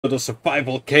The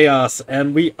survival chaos,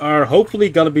 and we are hopefully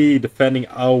gonna be defending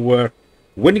our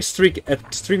winning streak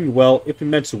extremely well. If we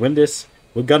manage to win this,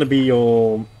 we're gonna be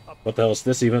on what the hell is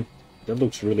this even? That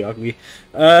looks really ugly.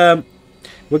 We're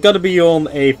gonna be on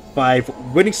a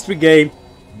 5 winning streak game,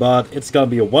 but it's gonna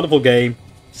be a wonderful game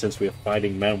since we are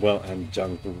fighting Manuel and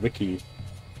John Ricky.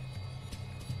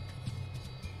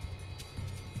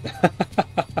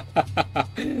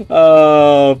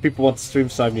 Oh, people want to stream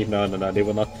side me. No, they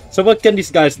will not. So what can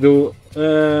these guys do?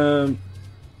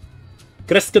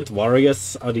 Crescent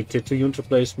warriors are the tier 2 unit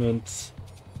replacements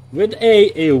with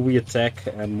a AoE attack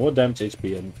and more damage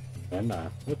HP and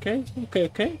mana. Okay.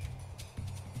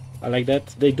 I like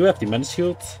that. They do have the mana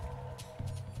shield.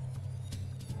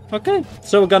 Okay,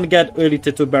 so we're gonna get early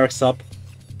tier 2 barracks up.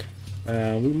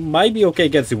 We might be okay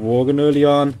against the Worgen early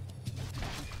on.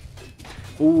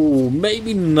 Ooh,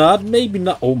 maybe not.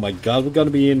 Oh my god, we're gonna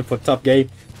be in for a tough game.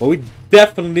 But we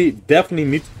definitely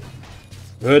need to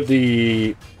hurt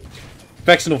the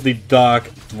faction of the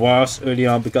Dark Dwarfs early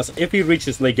on, because if he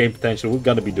reaches late game potential, we're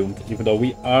gonna be doomed. Even though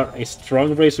we are a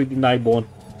strong race with the Nightborne,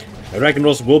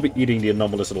 Ragnaros will be eating the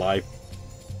Anomalous alive.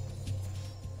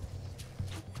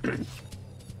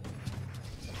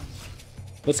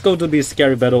 Let's go to the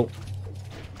scary battle.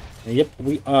 And yep,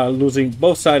 we are losing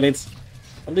both side lanes.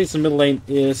 At least the middle lane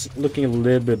is looking a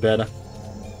little bit better.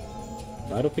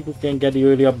 I don't think we can get the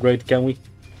early upgrade, can we?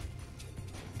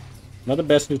 Not the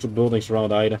best neutral buildings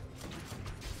around either.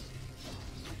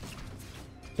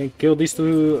 Can kill these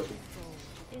two.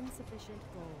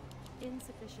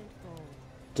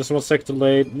 Just 1 sector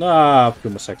late. Nah, a few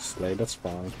more sectors late, that's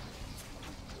fine.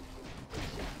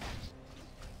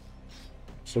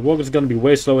 So Worgen's gonna be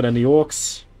way slower than the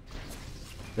Orcs.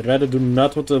 I rather do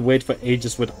not want to wait for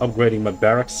ages with upgrading my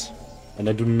barracks. And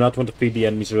I do not want to feed the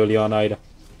enemies early on either.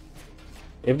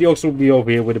 If the Orcs would be over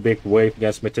here with a big wave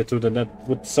against my tier 2, then that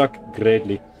would suck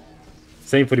greatly.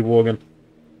 Same for the Worgen.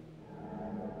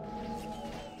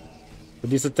 But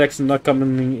these attacks are not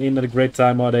coming in at a great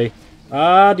time, are they?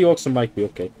 Ah, the Orcs might be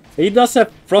okay. He does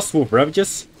have Frostwolf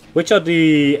Ravages, which are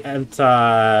the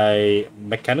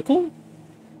anti-mechanical.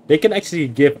 They can actually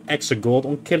give extra gold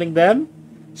on killing them.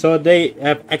 So they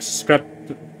have extra scrap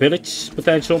village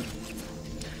potential.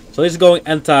 So he's going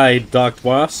anti-Dark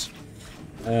Dwarfs.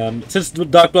 Since the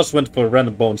Dark Dwarfs went for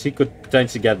random bones, he could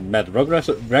potentially get Mad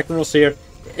Ragnaros here.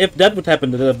 If that would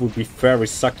happen, then that would be very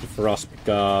sucky for us,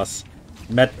 because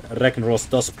Mad Ragnaros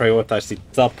does prioritize the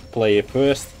top player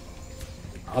first.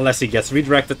 Unless he gets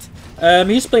redirected.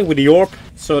 He's playing with the Orb,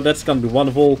 so that's gonna be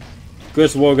wonderful.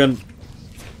 Curse Worgen.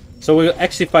 So we're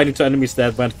actually fighting 2 enemies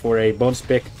that went for a bonus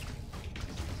pick.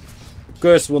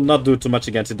 Curse will not do too much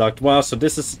against the Dark Dwarf, so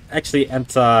this is actually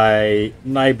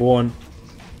anti-Nightborne.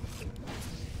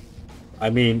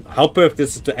 I mean, how perfect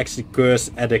is it to actually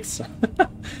curse addicts?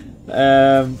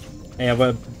 Yeah,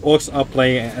 but Orcs are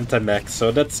playing anti-mech,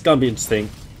 so that's gonna be interesting.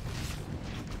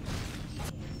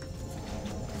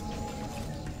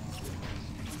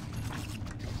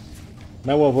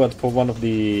 Now we'll wait for one of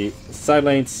the side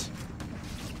lanes.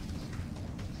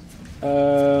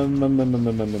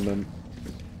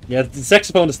 Yeah, the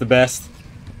saxophone is the best,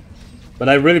 but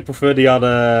I really prefer the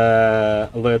other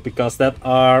alert, because that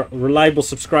are reliable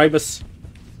subscribers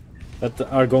that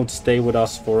are going to stay with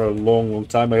us for a long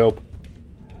time, I hope.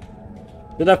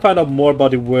 Did I find out more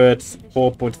about the word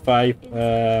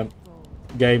 4.5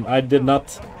 game? I did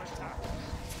not.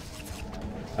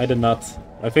 I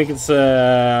think it's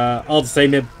all the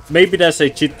same. Maybe there's a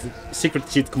secret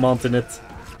cheat command in it.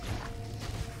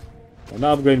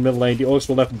 Now upgrading middle lane, the Orcs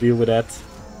will have to deal with that.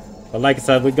 But like I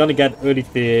said, we're gonna get early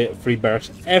tier 3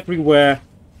 barracks everywhere.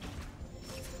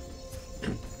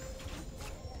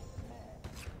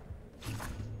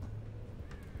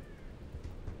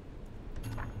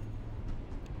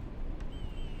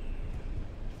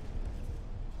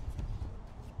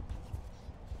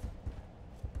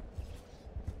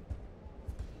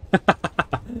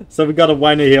 So we got a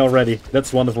whiner here already.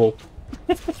 That's wonderful.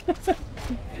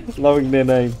 Loving their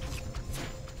name.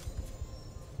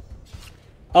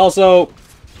 Also,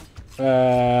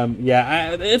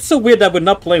 yeah, it's so weird that we're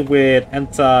not playing with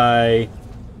anti-hero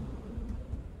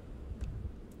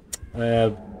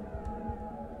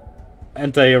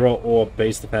or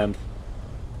base defend.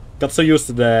 Got so used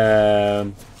to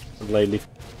them lately.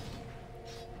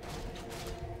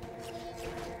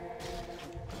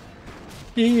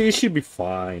 He should be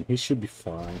fine. He should be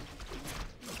fine.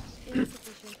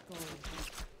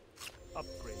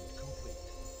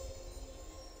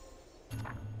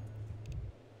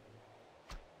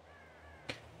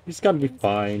 He's gonna be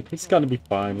fine. He's gonna be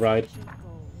fine, right?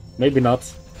 Maybe not.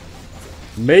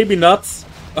 Maybe not.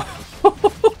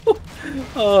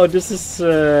 Oh, this is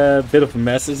a bit of a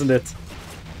mess, isn't it?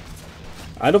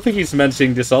 I don't think he's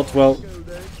managing this out well.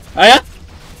 Ah,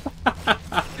 yeah.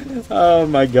 Oh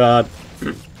my god.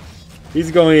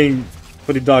 He's going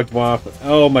for the Dark Dwarf.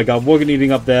 Oh my god, Worgen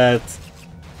eating up that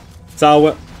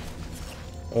tower.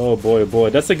 Oh boy,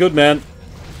 that's a good man.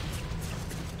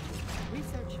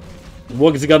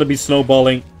 Worgen's gonna be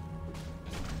snowballing.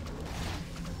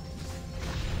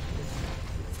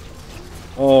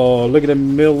 Oh, look at the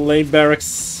middle lane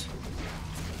barracks.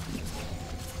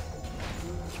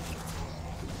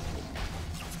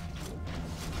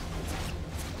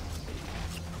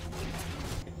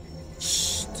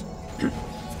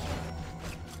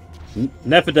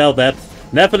 Never tell that.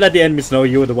 Never let the enemies know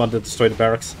you were the one that destroyed the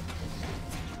barracks.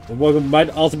 The Worgen might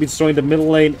also be destroying the middle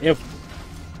lane if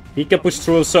he can push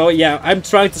through. So yeah, I'm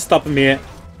trying to stop him here.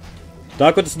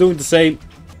 Darkwood is doing the same.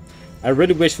 I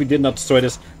really wish we did not destroy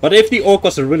this. But if the Orc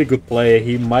was a really good player,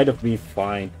 he might have been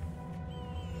fine.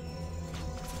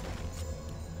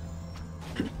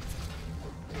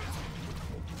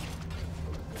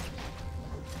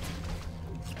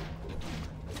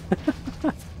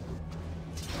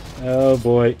 Oh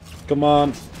boy. Come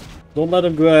on. Don't let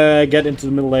him get into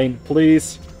the middle lane,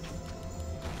 please.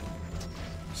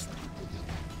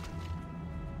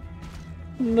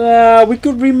 Nah, we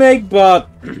could remake, but...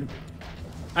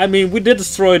 I mean, we did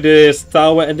destroy this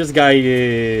tower, and this guy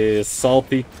is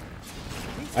salty.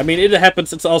 I mean, it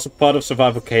happens. It's also part of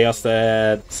survival chaos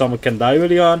that someone can die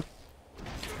early on.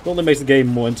 It only makes the game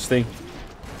more interesting.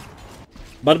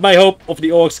 But my hope of the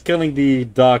Orcs killing the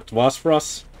Dark Dwarfs for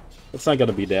us, it's not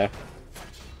gonna be there.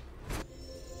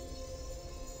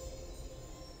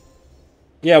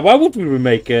 Yeah, why would we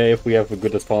remake if we have a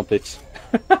good advantage?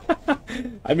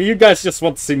 I mean, you guys just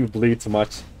want to see me bleed too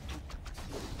much.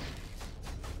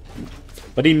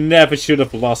 But he never should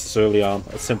have lost us early on.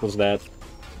 As simple as that.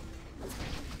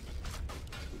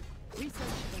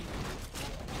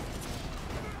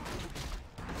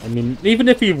 I mean, even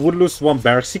if he would lose one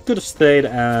barracks, he could have stayed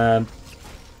and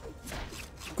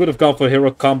could have gone for a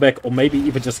hero comeback, or maybe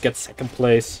even just get second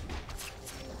place.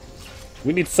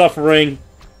 We need suffering.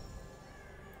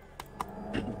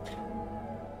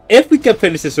 If we can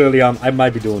finish this early on, I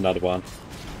might be doing another one.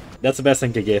 That's the best I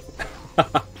can give.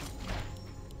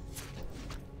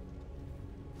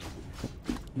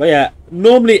 But yeah,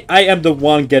 normally I am the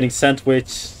one getting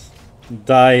sandwiched,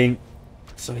 dying.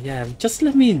 So yeah, just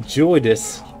let me enjoy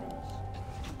this.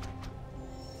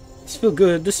 This feels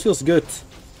good. This feels good.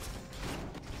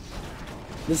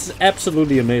 This is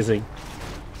absolutely amazing.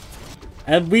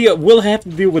 And we will have to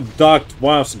deal with Dark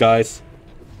Dwarfs, guys.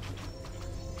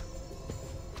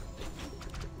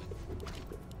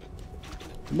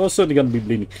 Most certainly gonna be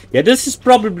bleeding. Yeah, this is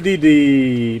probably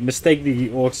the mistake the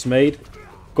Orcs made.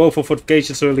 Go for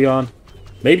fortifications early on.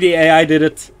 Maybe the AI did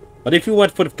it. But if you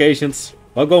want fortifications,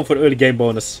 well, going for the early game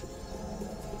bonus.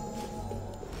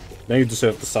 Then you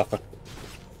deserve to suffer.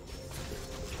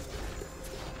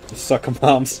 The sucker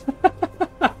bombs.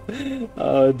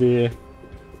 Oh dear.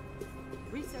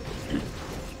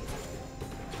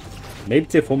 Maybe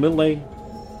tip for middle lane.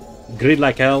 Greed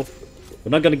like hell.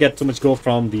 We're not gonna get too much gold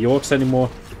from the Orcs anymore.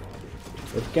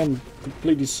 We can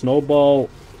completely snowball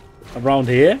around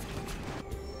here.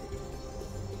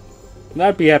 And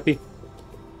I'd be happy.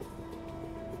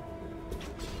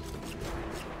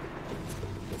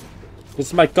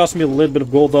 This might cost me a little bit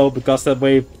of gold though, because that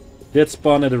wave did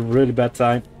spawn at a really bad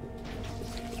time.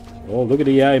 Oh, look at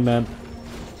the AI, man.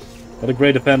 What a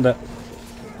great defender.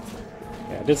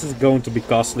 Yeah, this is going to be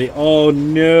costly. Oh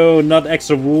no, not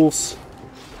extra wolves.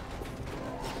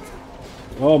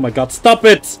 Oh my god, stop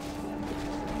it!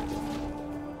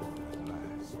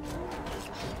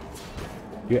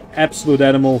 You absolute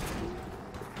animal.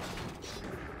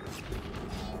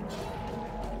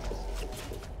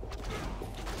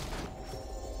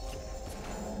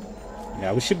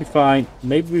 Yeah, we should be fine.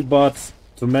 Maybe we bought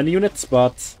too many units,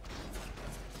 but...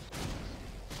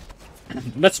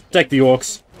 let's protect the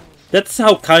Orcs. That's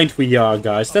how kind we are,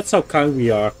 guys. That's how kind we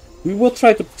are. We will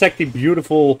try to protect the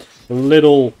beautiful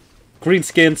little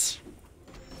greenskins.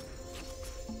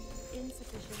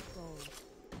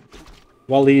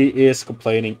 While he is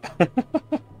complaining.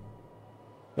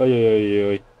 Oi, oi, oi,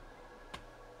 oi.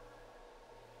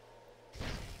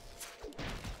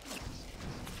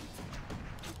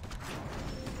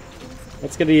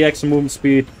 Let's get the extra movement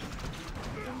speed.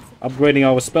 Upgrading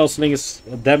our spell slingers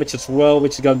damage as well,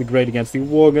 which is gonna be great against the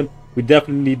Worgen. We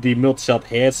definitely need the multi-shot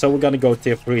here, so we're gonna go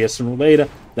tier 3 as sooner or later.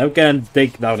 Then we can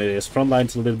take down his front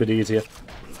lines a little bit easier.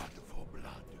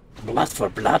 Blood for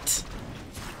blood.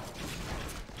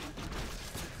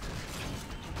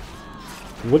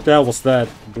 What the hell was that?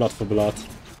 Blood for blood.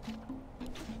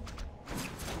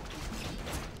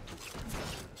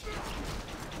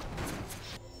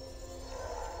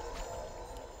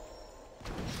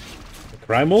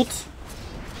 Armoured?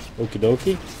 Okie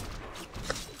dokie.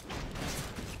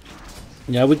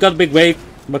 Yeah, we got a big wave,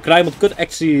 but Crescent could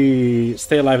actually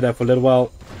stay alive there for a little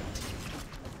while.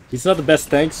 He's not the best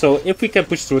tank, so if we can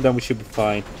push through, then we should be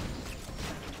fine.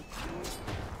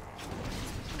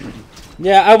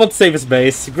 Yeah, I want to save his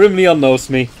base. Grim Leon knows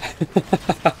me.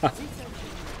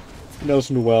 He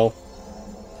knows me well.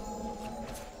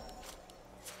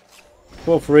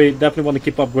 4-3, definitely want to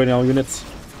keep upgrading our units.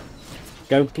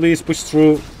 Can we please push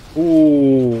through?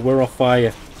 Ooh, we're on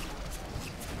fire.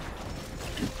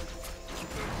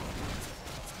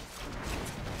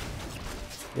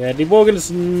 Yeah, the Worgen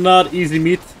is not easy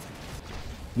meat.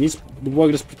 The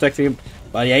Worgen is protecting him.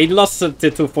 But yeah, he lost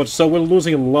tier 2 fortress, so we're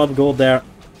losing a lot of gold there.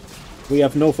 We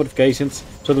have no fortifications.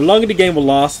 So the longer the game will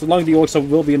last, the longer the orcs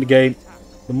will be in the game,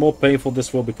 the more painful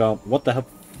this will become. What the hell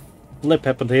flip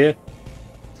happened here?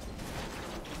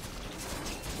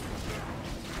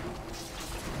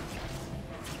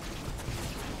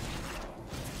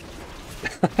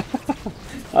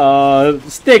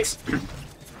 Sticks!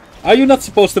 Are you not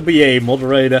supposed to be a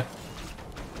moderator?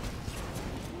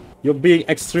 You're being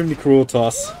extremely cruel to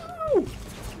us.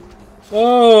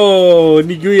 Oh,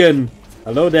 Nguyen.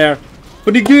 Hello there.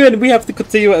 For Nguyen, we have to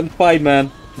continue and fight,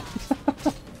 man.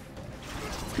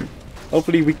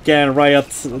 Hopefully we can riot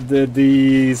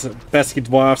these pesky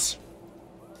dwarves.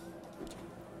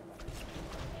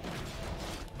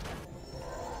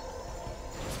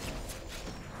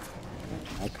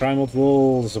 Crescent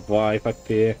will survive up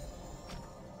here.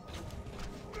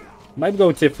 Might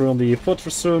go tipper on the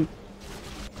fortress soon.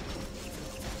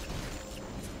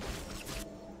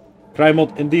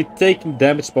 Crescent indeed taking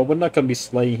damage, but we're not gonna be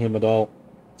slaying him at all.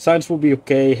 Science will be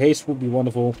okay, haste will be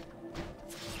wonderful.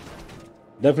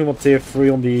 Definitely want tier 3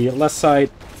 on the left side.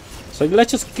 So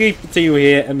let's just keep continuing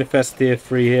here and invest tier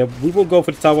 3 here. We will go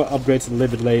for the tower upgrades a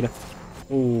little bit later.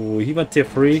 Oh, he went tier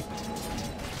 3.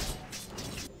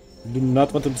 Do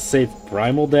not want to save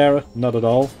Primal there, not at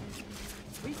all.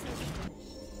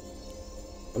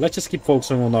 But let's just keep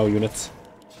focusing on our units.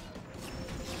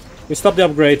 We stop the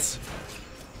upgrades.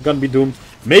 Gonna be doomed.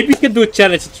 Maybe we can do a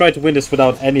challenge to try to win this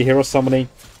without any hero summoning.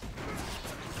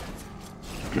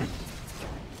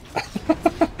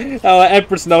 Our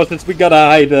Empress knows that we gotta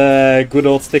hide good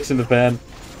old sticks in the van.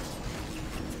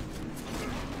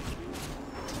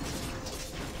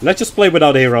 Let's just play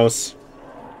without heroes.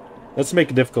 Let's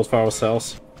make it difficult for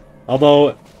ourselves.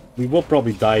 Although, we will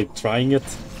probably die trying it.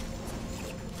 It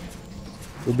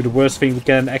will be the worst thing we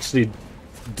can actually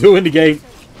do in the game.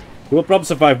 We will probably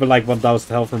survive with like 1000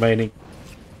 health remaining.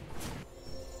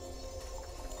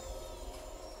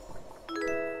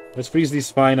 Let's freeze these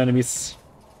fine enemies.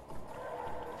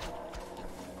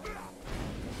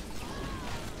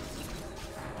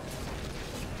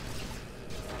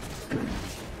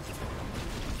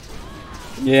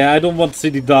 Yeah, I don't want to see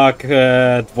the dark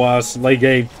dwarves late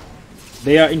game.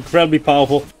 They are incredibly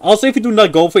powerful. Also, if we do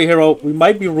not go for a hero, we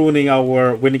might be ruining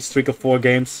our winning streak of 4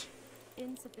 games.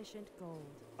 Insufficient gold.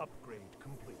 Upgrade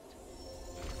complete.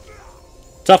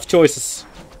 Tough choices.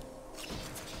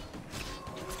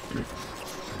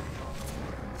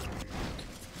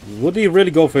 Would he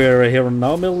really go for a hero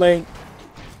now, middle lane?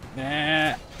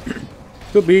 Nah.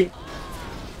 Could be.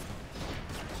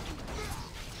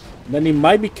 Then he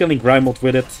might be killing Crescent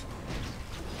with it.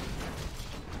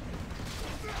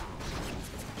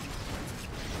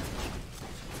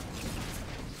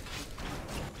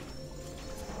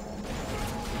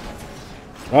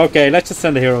 Okay, let's just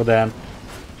send a hero then.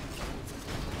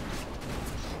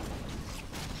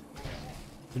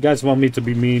 You guys want me to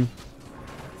be mean?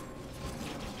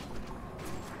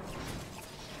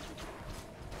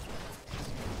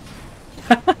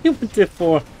 He went tier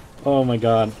 4. Oh my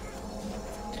god.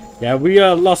 Yeah, we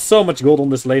lost so much gold on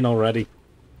this lane already.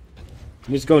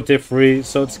 He's going tier 3,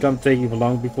 so it's gonna take even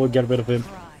long before we get rid of him.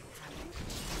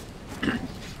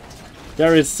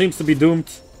 Darius seems to be doomed.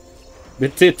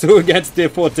 With tier 2 against tier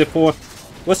 4, tier 4.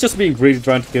 Was just being greedy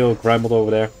trying to kill Crescent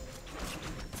over there.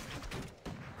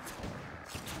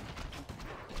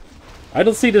 I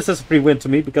don't see this as a free win to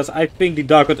me, because I think the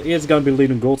Dark Lord is gonna be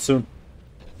leading gold soon.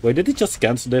 Wait, did he just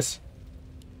cancel this?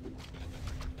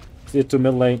 Tier 2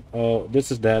 mid lane. Oh,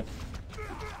 this is dead.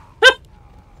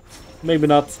 Maybe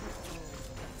not.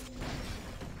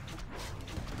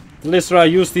 Lysra,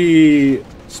 use the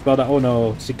spell that... Oh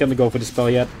no, she can't go for the spell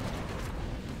yet.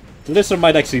 Lysra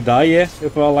might actually die here,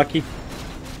 if we're all lucky.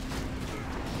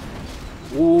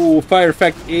 Ooh, fire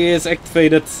effect is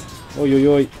activated. Oi oi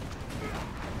oi.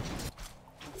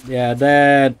 Yeah,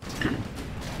 that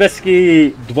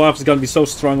pesky dwarf is gonna be so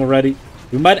strong already.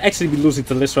 We might actually be losing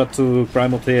to Lystra to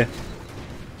Primal here.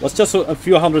 Was just a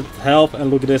few hundred health, and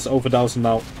look at this, over 1000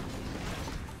 now.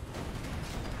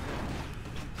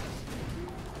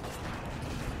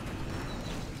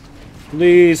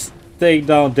 Please take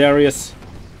down Darius.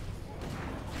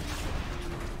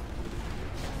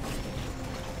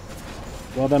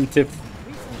 Well done, Tiff.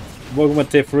 Welcome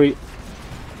with Tiff 3.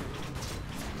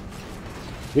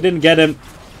 We didn't get him.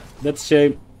 That's a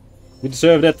shame. We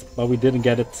deserved it, but we didn't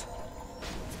get it.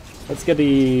 Let's get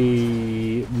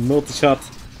the multi-shot.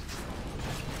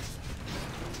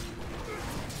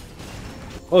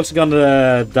 Oh, he's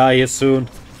gonna die here soon.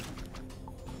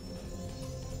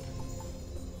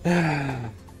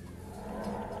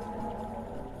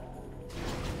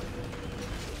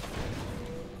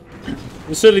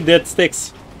 We certainly did,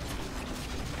 Sticks.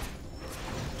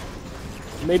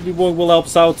 Maybe one will help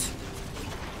us out.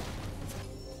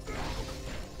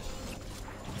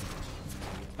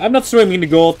 I'm not streaming the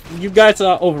gold. You guys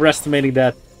are overestimating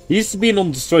that. He's been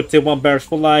on destroyed tier 1 barracks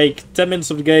for like 10 minutes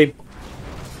of the game.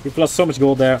 He lost so much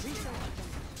gold there.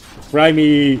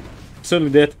 Grimy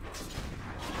certainly did.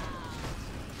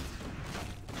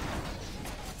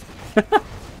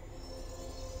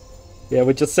 Yeah,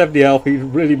 with just 70 health, he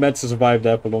really meant to survive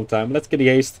there for a long time. Let's get the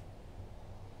haste.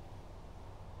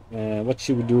 What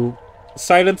should we do?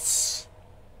 Silence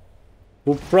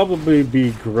will probably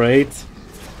be great.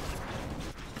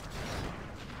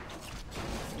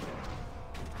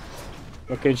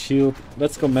 Okay, shield.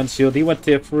 Let's go man shield. He went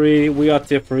tier 3. We are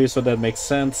tier 3, so that makes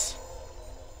sense.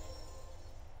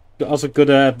 You also could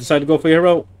decide to go for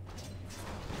hero.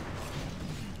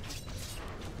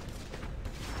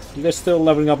 They're still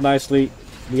leveling up nicely.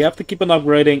 We have to keep on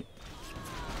upgrading.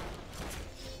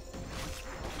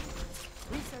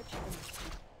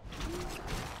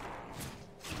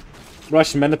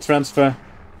 Rush mana transfer.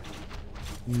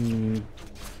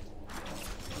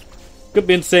 Could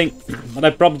be insane, but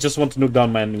I probably just want to nuke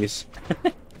down my enemies.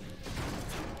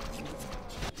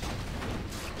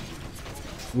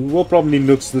 We will probably need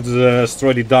nukes to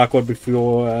destroy the Dark One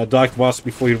before Dark Wasp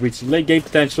before he reaches late game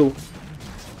potential.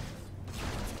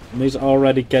 And he's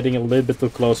already getting a little bit too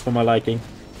close for my liking.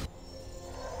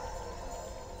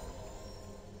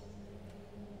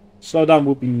 Slowdown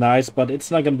would be nice, but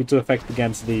it's not going to be too effective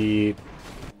against the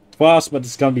Wasp, but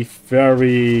it's going to be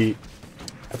very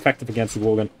effective against the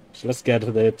Worgen. So let's get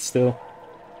it still.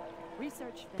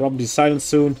 Probably silent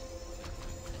soon.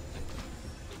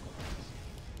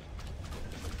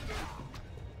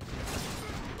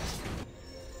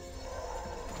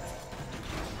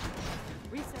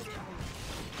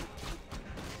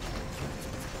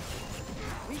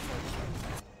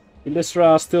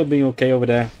 Lystra still being okay over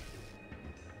there.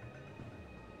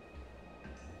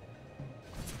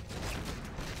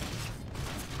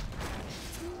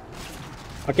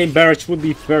 Arcane Barrage would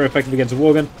be very effective against the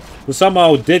Worgen, who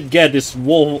somehow did get this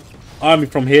whole army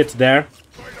from here to there.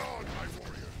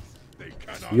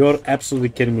 You're absolutely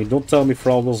kidding me. Don't tell me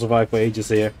Thrall will survive for ages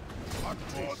here.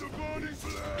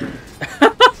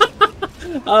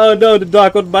 Oh no, the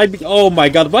Dark One might be... Oh my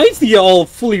god, why is he all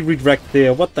fully redirected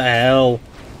there? What the hell?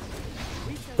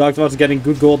 Dark One's getting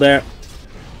good gold there.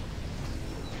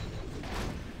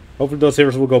 Hopefully those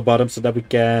heroes will go bottom so that we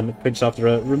can pinch off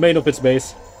the remain of its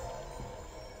base.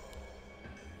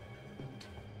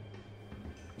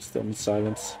 Still in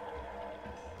silence.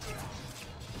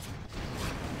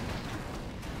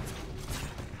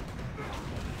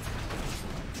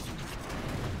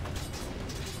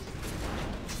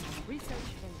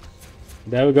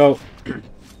 There we go.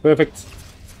 Perfect.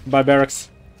 Bye barracks.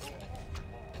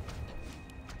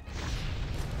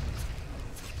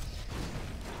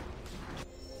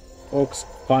 Oaks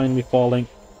finally falling.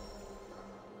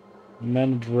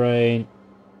 Mana drain.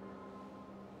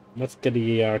 Let's get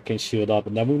the arcane shield up,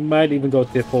 and then we might even go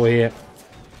tier 4 here.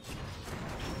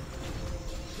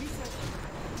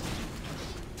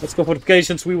 Let's go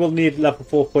fortifications. We will need level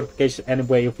 4 fortification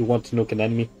anyway if we want to nuke an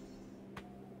enemy.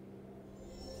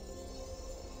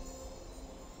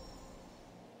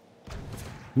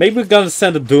 Maybe we're gonna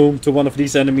send a Doom to one of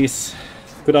these enemies.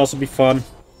 Could also be fun.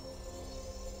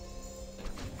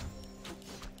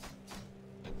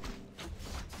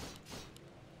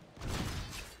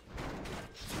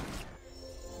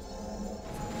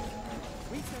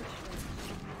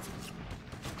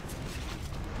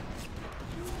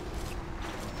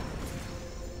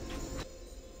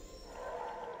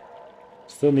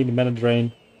 Still need a mana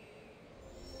drain.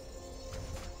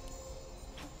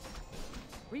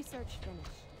 Research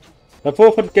finished. Now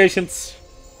 4 fortifications.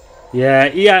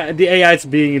 Yeah, the AI is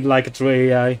being like a true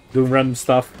AI, doing random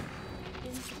stuff.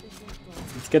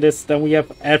 get this. Then we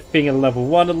have everything at level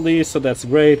 1 at least, so that's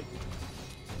great.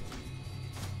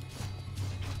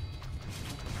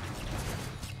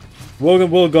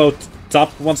 Worgen will go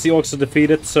top once the orcs are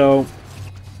defeated, so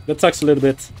that sucks a little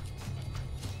bit.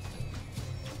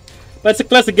 But it's a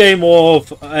classic game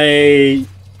of a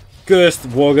cursed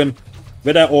Worgen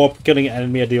with an orb killing an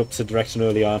enemy at the opposite direction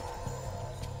early on.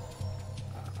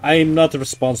 I am not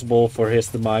responsible for his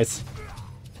demise,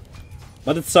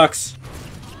 but it sucks.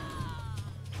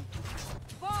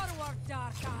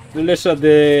 Militia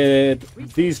did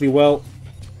decently well.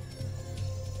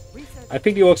 I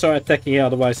think the orcs are attacking here,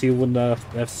 otherwise he wouldn't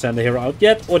have sent the hero out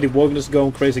yet, or the Worgen is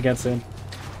going crazy against him.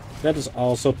 That is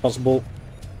also possible.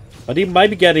 But he might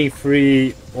be getting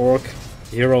free orc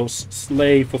heroes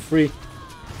slay for free.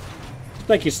 It's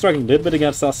like he's struggling a little bit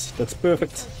against us. That's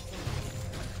perfect.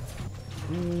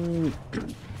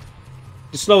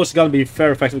 The slow is gonna be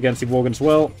very effective against the Worgen as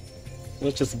well.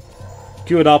 Let's just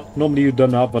queue it up. Normally you do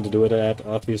not want to do it,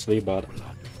 obviously, but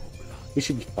we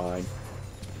should be fine.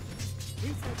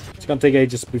 It's gonna take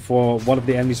ages before one of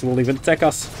the enemies will even attack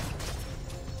us.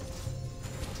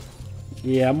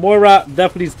 Yeah, Moira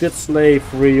definitely did slay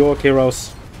 3 orc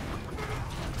heroes.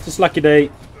 Just lucky day.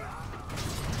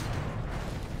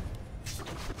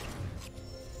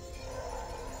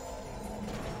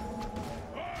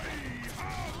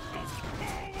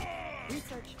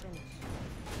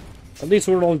 At least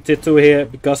we're only tier 2 here,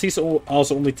 because he's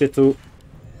also only tier 2.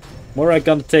 Moira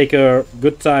gonna take a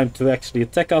good time to actually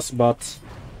attack us, but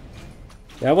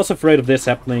yeah, I was afraid of this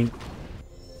happening.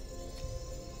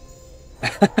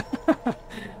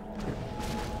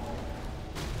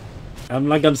 I'm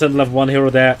not gonna send level 1 hero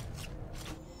there.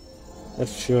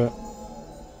 That's for sure.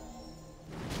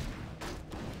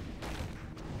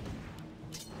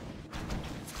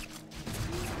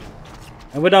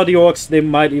 And without the orcs, they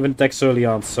might even attack early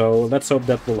on, so let's hope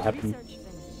that will happen.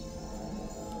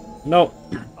 No.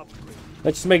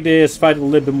 Let's just make this fight a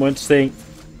little bit more interesting.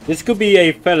 This could be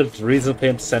a valid reason for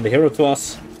him to send a hero to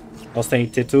us. While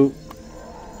staying tier 2.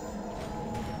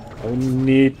 We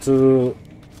need to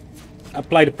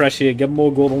apply the pressure, get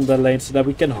more gold on that lane so that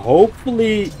we can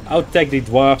hopefully out-tech the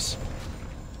dwarves.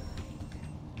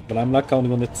 But I'm not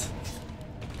counting on it.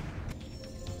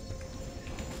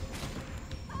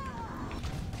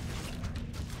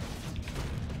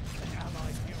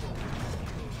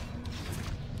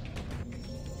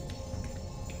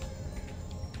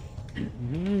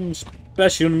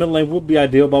 Especially in the middle lane would be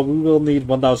ideal, but we will need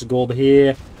 1000 gold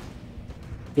here.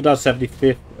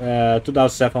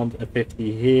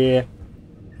 2750 here.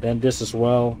 Then this as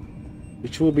well.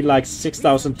 Which will be like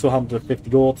 6250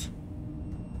 gold.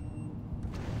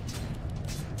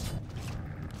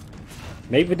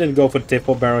 Maybe we didn't go for the tier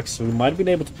 4 barracks, so we might have been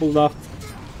able to pull it off.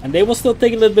 And they will still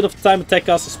take a little bit of time to attack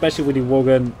us, especially with the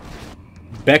Worgen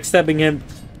backstabbing him.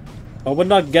 But we're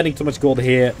not getting too much gold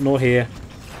here, nor here.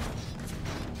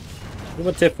 We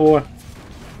went tier 4.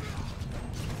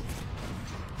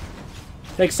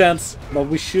 Makes sense, but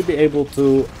we should be able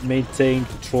to maintain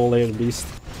control here at least.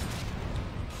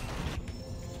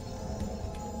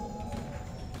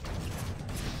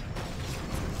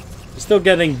 We're still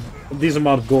getting a decent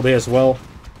amount of gold here as well.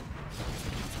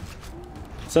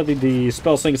 Sadly, the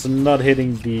spell slingers are not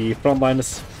hitting the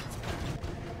frontliners.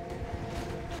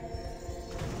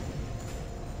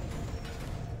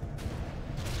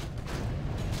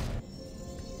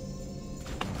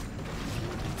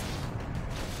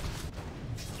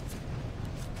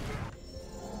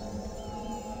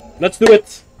 Let's do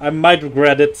it. I might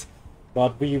regret it,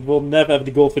 but we will never have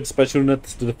the gold for the special unit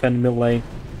to defend the middle lane.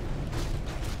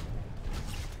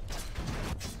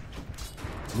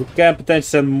 We can potentially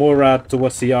send Moira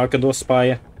towards the Arcandor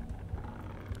Spire.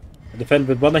 Defend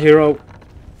with one hero.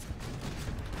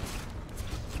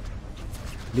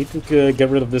 Need to get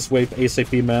rid of this wave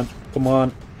ASAP, man. Come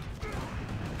on.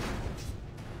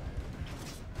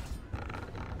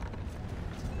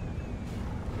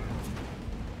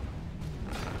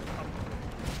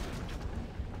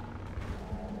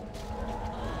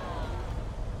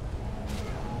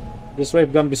 This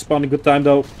wave gonna be spawning good time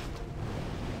though.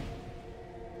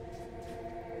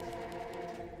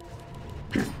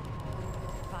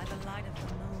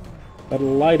 By the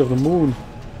light of the moon.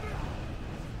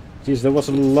 Jeez, there was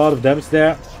a lot of damage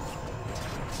there.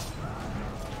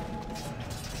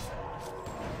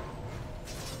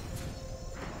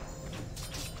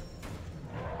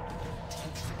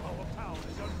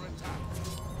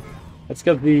 Let's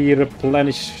get the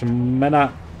replenish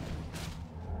mana.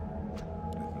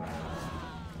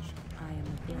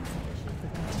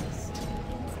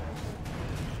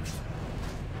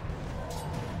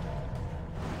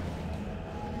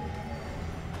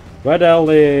 Where the hell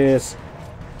is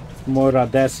Moira?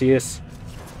 There she is.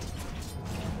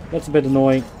 That's a bit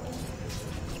annoying.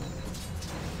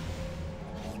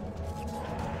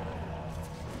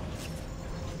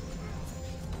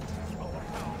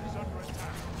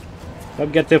 I'll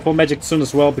get there for magic soon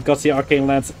as well, because the arcane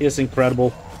lance is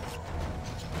incredible.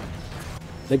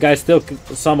 The guys still,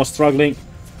 some are struggling.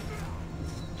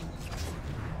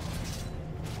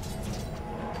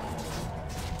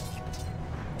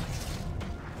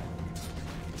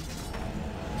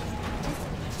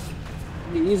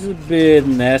 He's a bit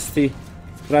nasty.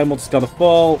 Primal's gonna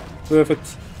fall.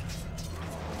 Perfect.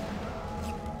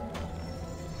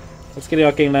 Let's get the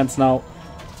arcane lance now.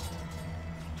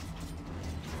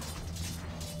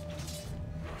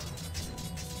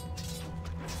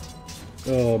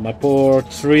 Oh, my poor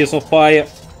tree is on fire.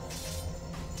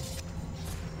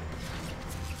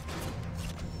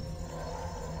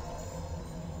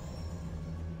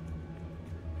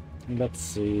 Let's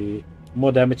see.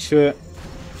 More damage, sure.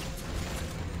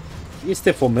 He's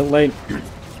still for mid lane.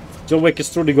 John Wick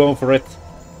is truly going for it.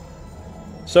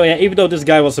 So yeah, even though this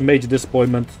guy was a major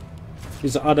disappointment,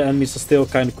 these other enemies are still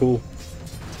kind of cool.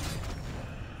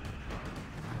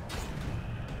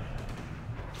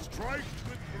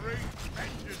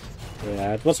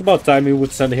 Yeah, it was about time we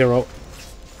would send a hero.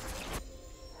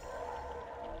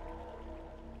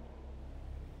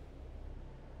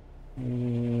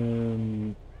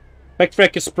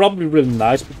 Backtrack is probably really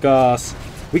nice because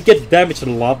we get damaged a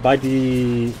lot by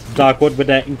the Dark Ward with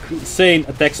that insane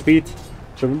attack speed.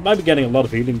 So we might be getting a lot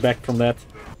of healing back from that.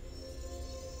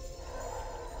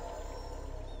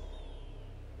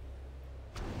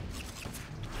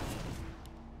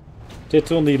 Tier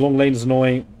 2 on the long lane is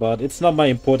annoying, but it's not my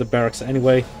important barracks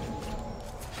anyway.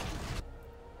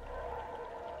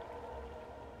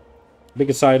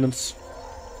 Bigger silence.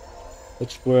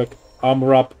 That should work.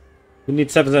 Armor up. We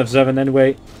need 777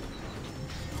 anyway.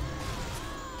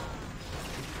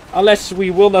 Unless we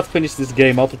will not finish this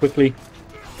game out quickly.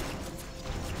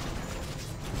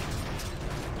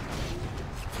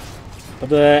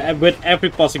 But with every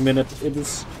passing minute, it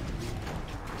is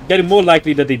getting more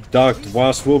likely that the Dark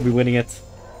Dwarfs will be winning it.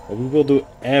 But we will do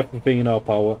everything in our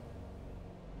power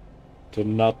to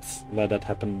not let that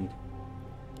happen.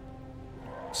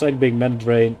 Side big mana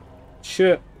drain.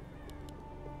 Sure.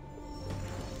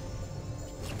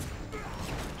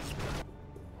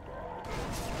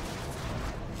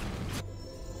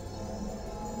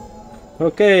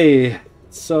 Okay,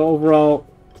 so overall,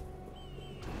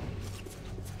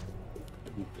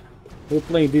 we're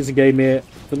playing a decent game here.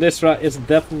 The Lystra is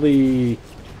definitely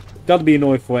gonna be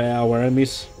annoying for our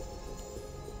enemies.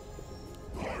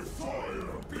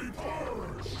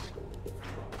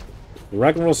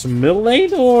 Ragnarok's middle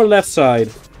lane or left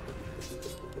side?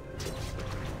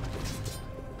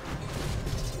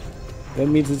 That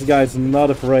means this guy's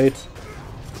not afraid.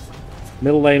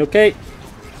 Middle lane, okay.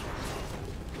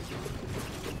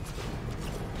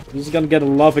 He's gonna get a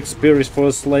lot of experience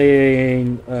for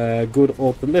slaying good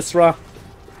old Lystra.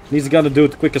 He's gonna do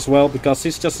it quick as well because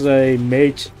he's just a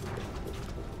mage.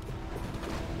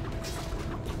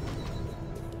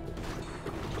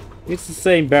 It's the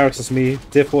same barracks as me.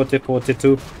 Tier 4, tier 4, tier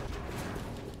 2.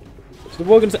 So the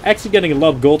Wogan's actually getting a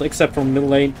lot of gold except from middle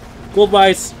lane. Gold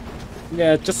wise,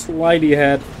 yeah, just slightly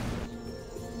ahead.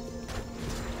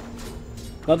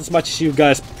 Not as much as you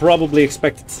guys probably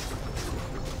expected.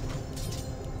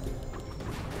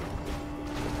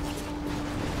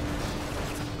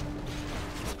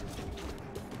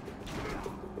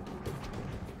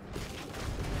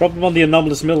 Problem on the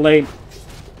anomalous middle lane.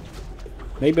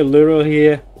 Maybe a Luro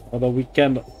here, although we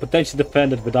can potentially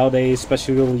defend it without a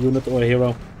special unit or a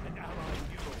hero.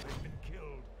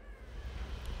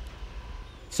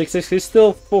 6-6 is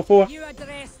still 4-4. You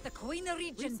address the Queen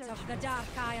Regent of the Dark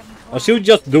Iron I should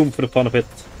just Doom for the fun of it.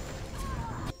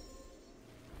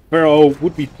 Pharaoh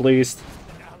would be pleased.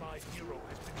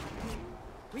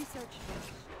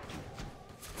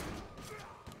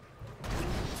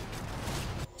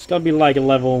 It's gonna be like a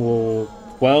level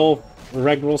 12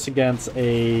 Ragnaros against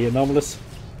a anomalous.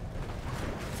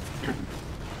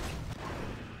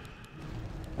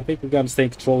 I think we're gonna stay in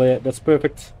control here. That's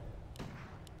perfect.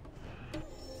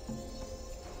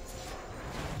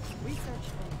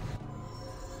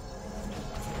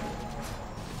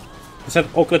 Let's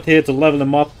have Oakland here to level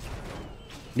him up.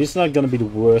 This is not gonna be the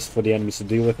worst for the enemies to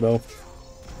deal with though.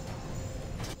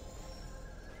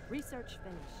 Research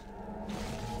finished.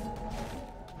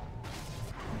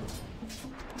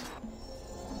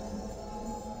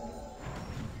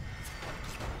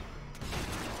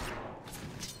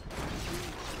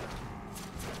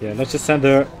 Yeah, let's just send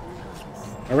her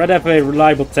I'd rather have a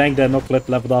reliable tank than Oclet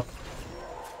leveled up.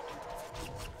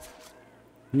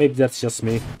 Maybe that's just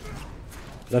me.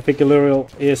 But I think Illyriel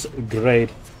is great.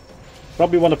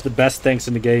 Probably one of the best tanks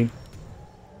in the game.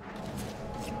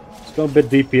 Let's go a bit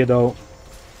deep here though.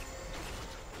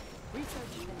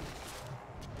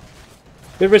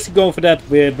 Bit risky going for that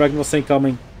with Ragnar's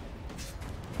incoming.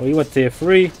 Oh, he went tier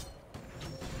 3.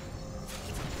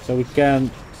 So we can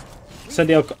send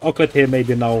the Oclet here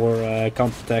maybe in our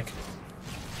counter attack.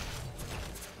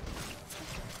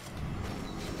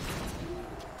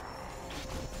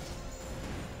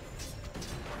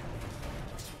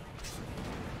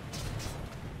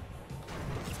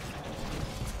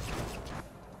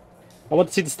 I want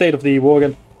to see the state of the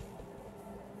Worgen.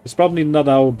 It's probably not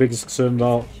our biggest concern at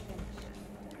all.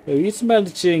 He's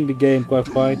managing the game quite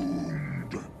fine.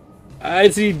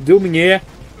 Is he dooming here?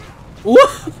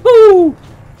 Woohoo!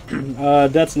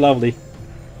 That's lovely.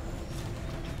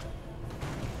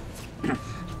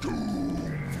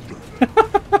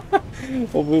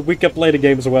 Well, we can play the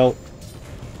game as well.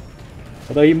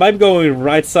 Although he might be going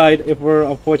right side if we're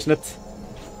unfortunate.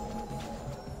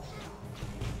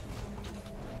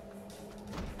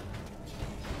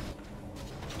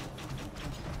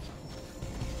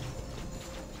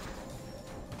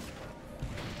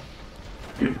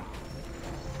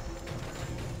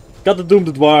 Got to doom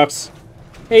the dwarves.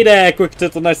 Hey there, Quick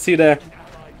Turtle, nice to see you there.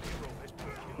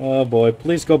 Oh boy,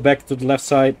 please go back to the left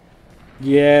side.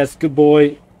 Yes, good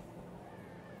boy.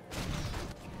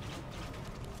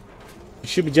 We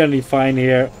should be generally fine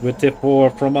here with tier 4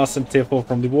 from us and tier 4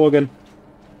 from the Worgen.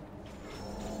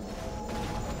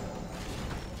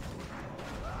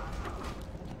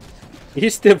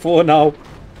 He's tier 4 now.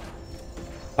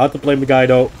 Hard to blame the guy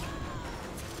though.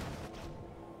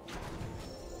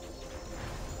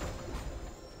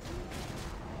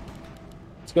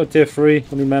 Let's go tier 3,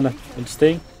 only mana.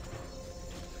 Interesting.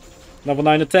 Level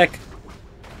 9 attack.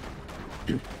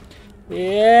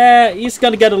 Yeah, he's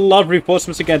gonna get a lot of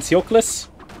reinforcements against Yokles.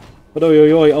 But oi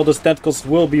oi oi, all those tentacles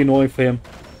will be annoying for him.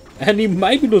 And he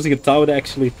might be losing a tower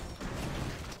actually.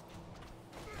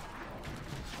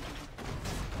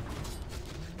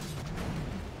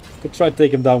 Could try to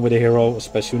take him down with a hero, a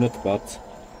special unit, but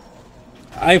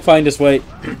I'm fine this way.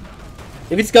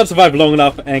 If he's gonna survive long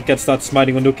enough and can start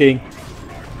smiting on Nuking,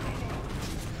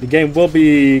 the game will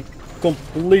be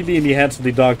completely in the hands of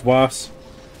the Dark Dwarfs.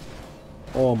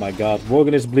 Oh my god,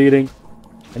 Worgen is bleeding.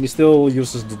 And he still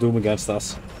uses the Doom against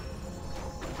us.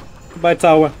 Goodbye,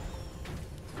 tower.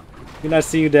 Be nice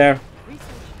seeing you there.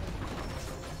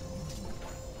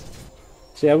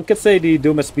 So yeah, we can say the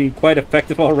Doom has been quite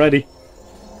effective already.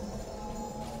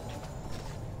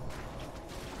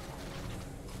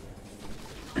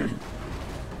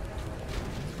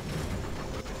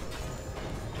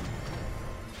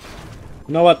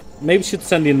 You know what? Maybe we should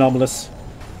send the Anomalous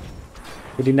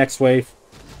for the next wave.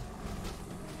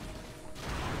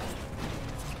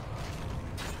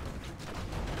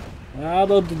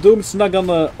 Although the Doom's not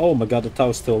gonna... Oh my god, the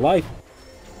tower's still alive.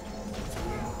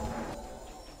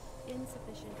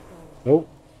 Insufficient gold.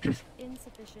 Oh.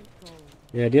 Insufficient gold.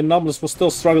 Yeah, the Anomalous will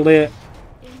still struggle here.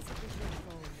 Insufficient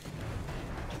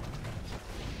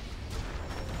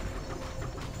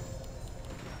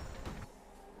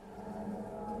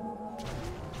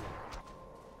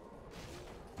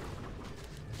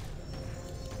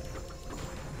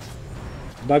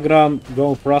gold. Dagran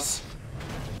going for us.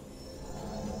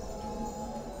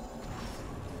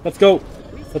 Let's go.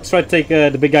 Let's try to take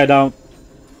the big guy down.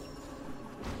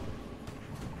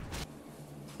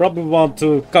 Probably want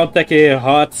to counterattack here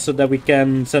hard so that we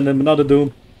can send him another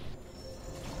Doom.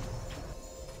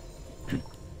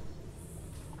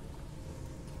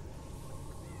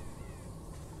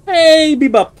 Hey,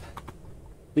 Bebop!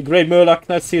 The Great Murloc,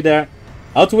 nice to see you there.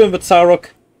 How to win with Sarok?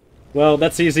 Well,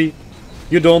 that's easy.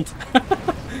 You don't.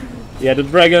 Yeah, the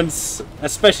dragons,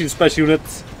 especially the special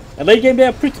units. And late game, they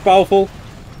are pretty powerful.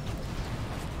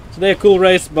 So they're a cool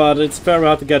race, but it's very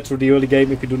hard to get through the early game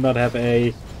if you do not have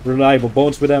a reliable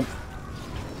bones with them.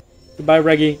 Goodbye,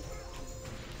 Reggie.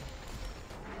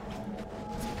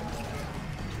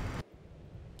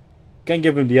 Can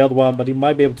give him the other one, but he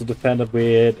might be able to defend it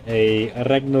with a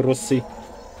Ragnarossi.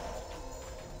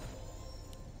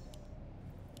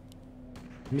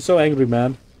 I'm so angry,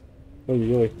 man.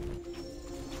 Oi, oi.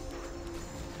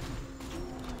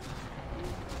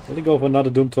 Let me go for another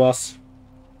Doom to us.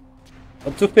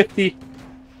 At 250.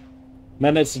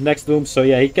 Man, it's the next Doom, so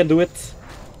yeah, he can do it.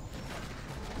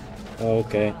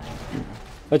 Okay.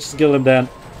 Let's just kill him then.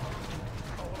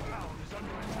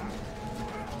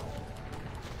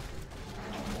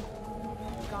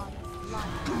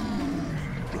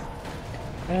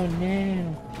 Oh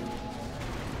no.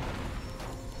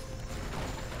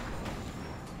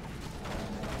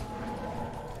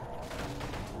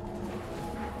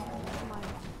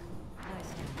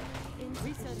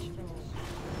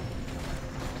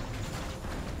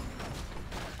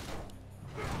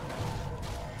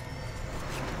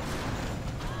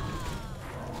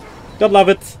 God love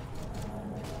it.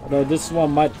 Although this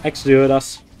one might actually hurt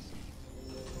us.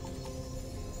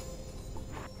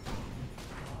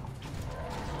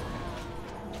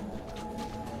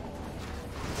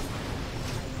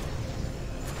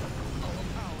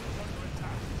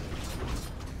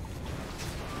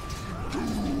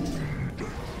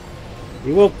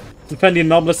 He will defend the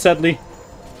anomalous, sadly.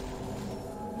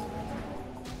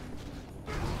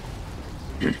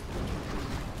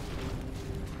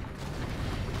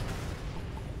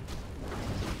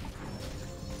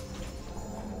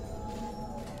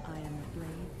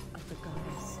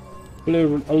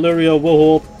 Illyria will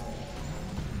hold.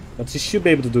 But she should be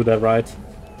able to do that, right?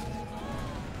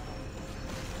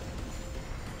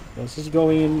 This is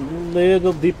going a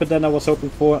little deeper than I was hoping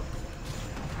for.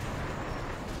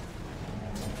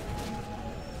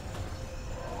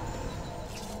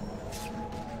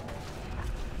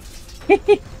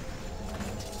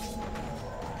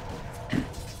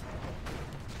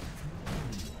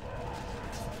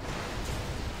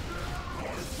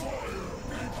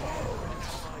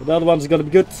 The other one's gonna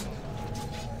be good.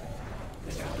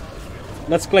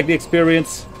 Let's collect the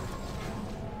experience.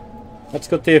 Let's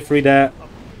go tier 3 there.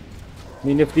 I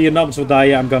mean, if the anomalous will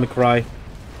die, I'm gonna cry.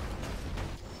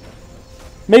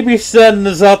 Maybe send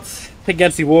Zat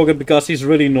against the Worgen because he's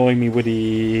really annoying me with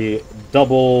the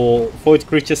double void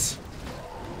creatures.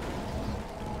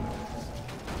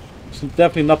 He's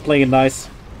definitely not playing it nice.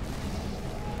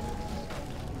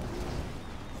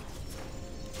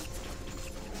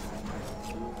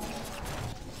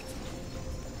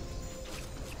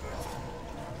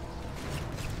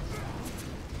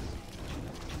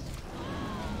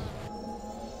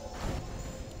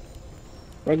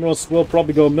 Ragnaros will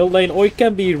probably go mid lane, or he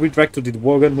can be redirected to the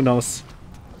Worgen, who knows.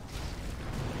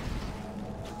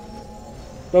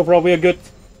 Overall, we are good.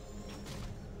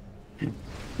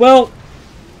 Well,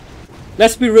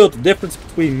 let's be real, the difference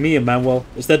between me and Manuel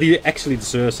is that he actually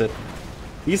deserves it.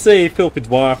 He's a filthy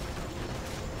dwarf,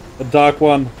 a dark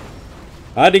one,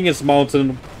 hiding in his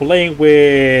mountain, playing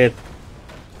with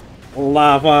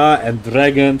lava and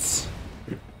dragons.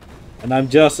 And I'm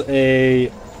just a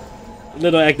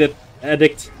little addict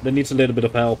that needs a little bit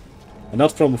of help. And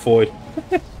not from a void.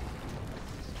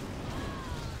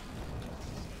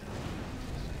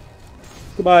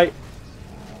 Goodbye.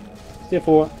 Tier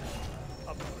 4.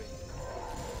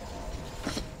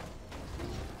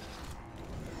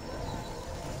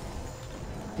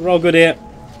 We're all good here.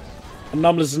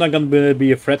 Anomalous is not going to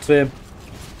be a threat to him.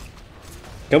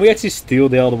 Can we actually steal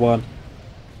the other one?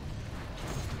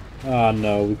 Ah,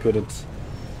 no, we couldn't.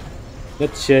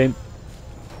 That's a shame.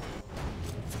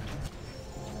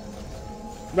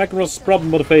 Ragnaros is probably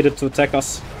motivated to attack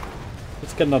us.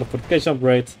 Let's get another fortification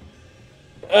upgrade.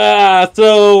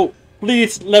 So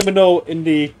please let me know in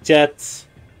the chat.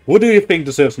 Who do you think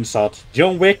deserves some shot?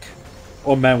 John Wick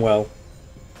or Manuel?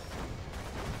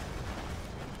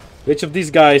 Which of these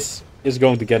guys is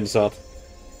going to get the shot?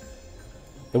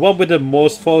 The one with the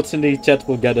most votes in the chat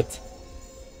will get it.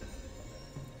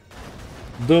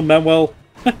 Do Manuel.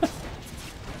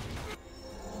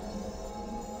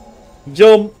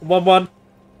 John 1-1.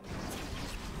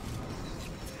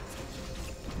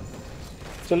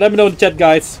 So let me know in the chat,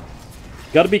 guys.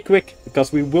 Gotta be quick,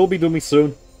 because we will be doing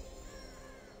soon.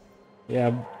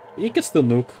 Yeah, he can still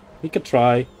nuke. He can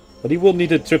try. But he will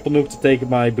need a triple nuke to take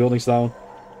my buildings down.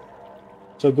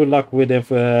 So good luck with him,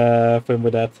 for him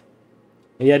with that.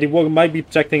 And yeah, the Worgen might be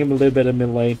protecting him a little bit in mid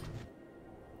lane.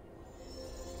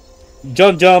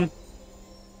 John.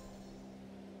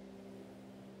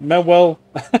 Manuel.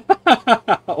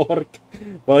 Orc.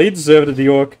 Well, he deserved it, the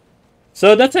Orc.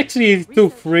 So that's actually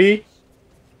 2-3.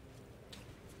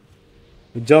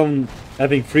 John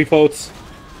having 3 votes.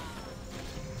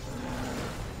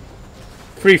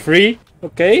 3-3.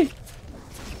 Okay.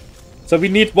 So we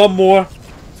need one more.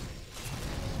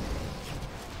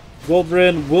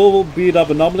 Valdrién will beat up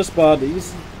Anomalous, but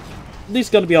he's at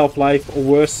least gonna be Half-Life or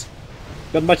worse.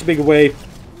 Got a much bigger wave.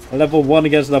 A level 1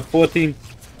 against level 14.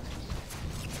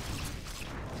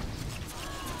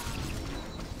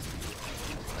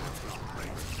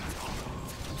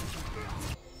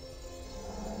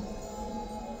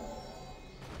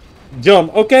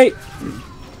 John, okay.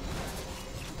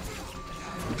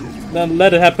 Then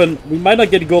let it happen. We might not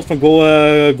get the gold from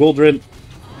Valdrién.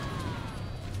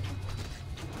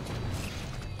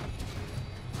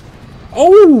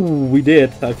 Oh, we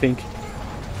did, I think.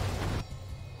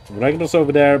 Ragnaros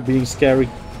over there being scary.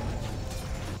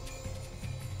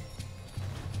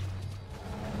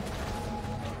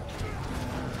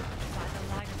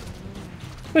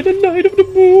 By the light of the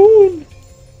moon.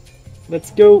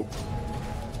 Let's go.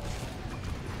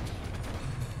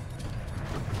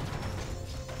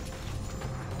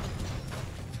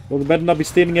 Well, we better not be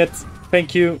stealing it.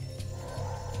 Thank you.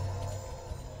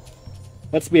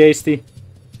 Let's be hasty.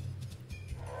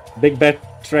 Big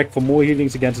backtrack for more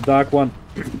healings against the Dark One.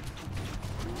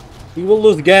 He will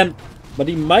lose again, but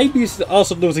he might be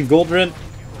also losing Valdrién.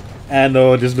 And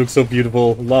oh, this looks so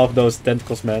beautiful. Love those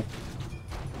tentacles, man.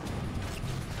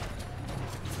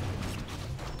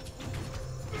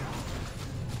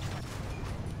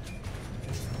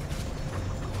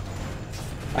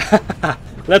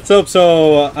 Let's hope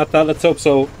so, Atta, let's hope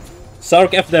so.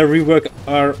 Sarok after their rework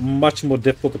are much more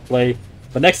difficult to play.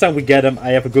 But next time we get them, I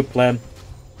have a good plan.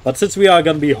 But since we are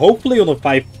gonna be hopefully on a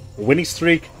 5 winning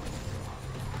streak,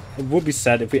 it would be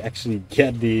sad if we actually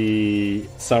get the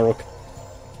Sarok.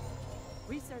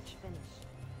 Research finished.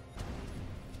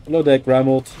 Hello there,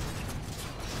 Armoured.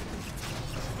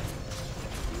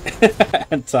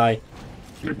 Anti.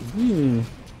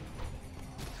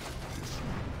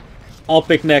 I'll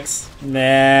pick next.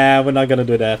 Nah, we're not gonna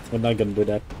do that. We're not gonna do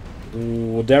that.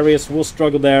 Ooh, Darius will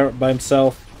struggle there by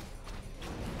himself.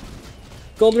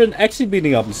 Valdrién actually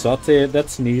beating up Zotte.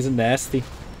 That's sneeze and nasty.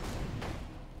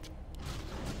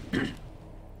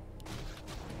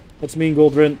 That's mean,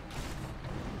 Valdrién.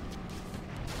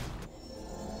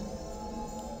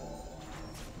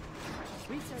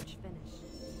 Research finished.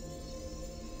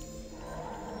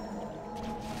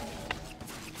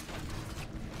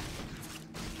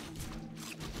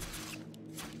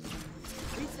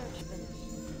 Research finished.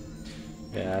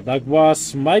 Yeah, that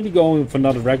was might be going for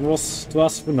another Ragnaros to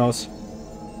us. Who knows?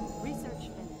 Research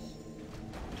finished.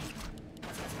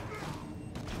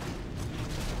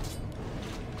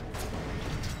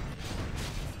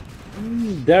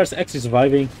 There's actually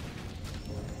surviving.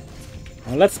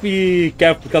 Let's be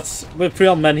careful because with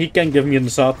Real Man he can give me a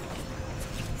shot.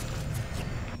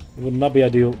 It would not be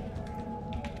ideal.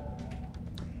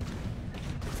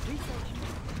 Research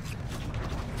finished.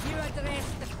 You address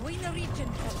the Queen Regent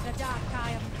of the Dark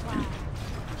Iron Clan.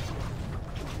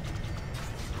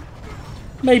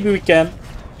 Maybe we can.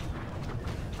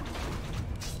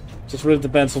 Just really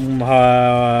depends on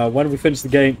when we finish the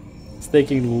game. It's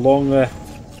taking longer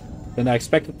than I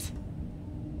expected.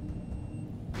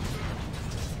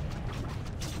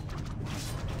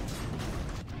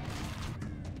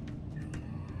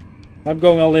 I'm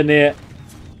going all in here.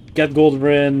 Get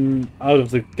Valdrién out of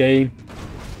the game.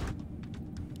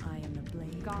 I am the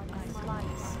blade. God, I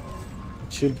slice.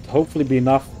 Should hopefully be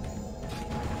enough.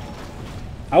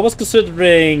 I was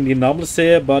considering the anomalous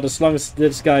here, but as long as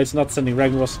this guy is not sending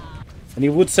Ragnaros, and he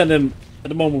would send him at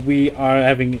the moment we are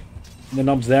having the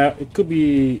anomalous there, it could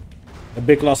be a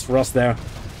big loss for us there.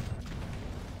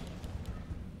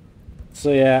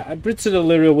 So yeah, I'm pretty sure the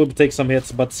Illyrio will take some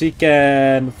hits, but he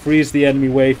can freeze the enemy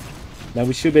wave. Then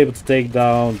we should be able to take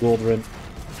down Valdrién.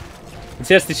 It's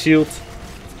just the shield.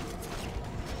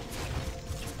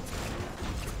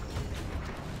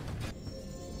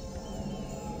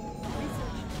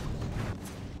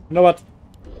 You know what?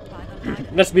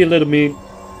 Let's be a little mean.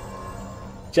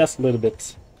 Just a little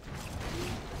bit.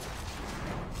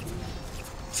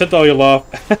 Send all your love.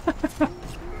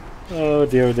 Oh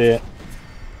dear, dear.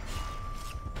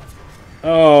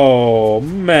 Oh,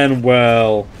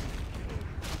 Manuel.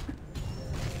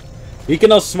 He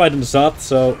can also smite in the Zot,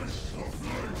 so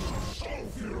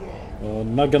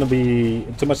not gonna be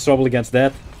in too much trouble against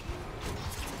that.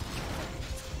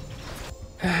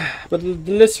 But the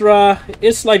Lysra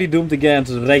is slightly doomed again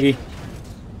to the Reggie.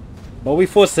 But we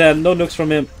forced hand, no nukes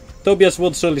from him. Tobias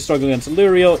will certainly struggle against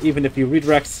Illyrio, even if he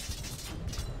redirects.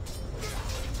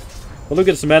 But look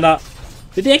at his mana.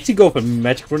 Did he actually go for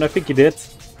Magic Rune? I think he did.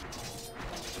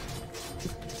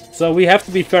 So we have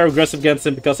to be very aggressive against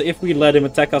him, because if we let him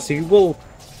attack us, he will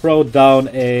throw down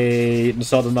a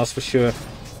Nasad on us for sure.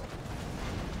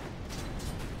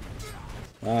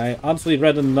 I honestly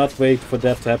rather not wait for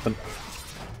that to happen.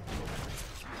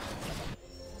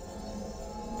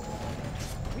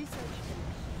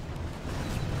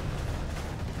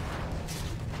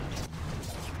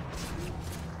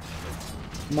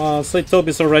 Come on, slay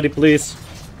Tobias already, please.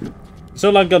 So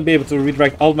I'm gonna be able to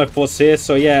redirect all my forces here,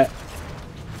 so yeah.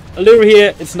 Allure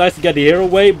here, it's nice to get the hero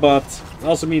away, but it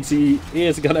also means he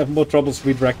is gonna have more troubles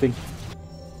redirecting.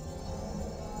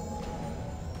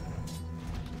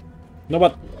 You know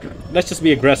what? Let's just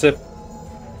be aggressive.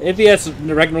 If he has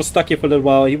Ragnar stuck here for a little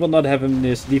while, he will not have him in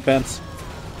his defense.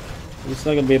 He's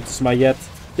not gonna be able to smite yet.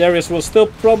 Darius will still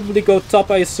probably go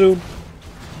top, I assume.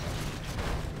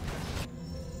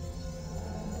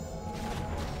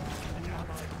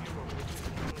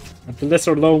 And the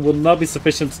lesser alone will not be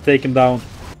sufficient to take him down.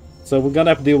 So we're gonna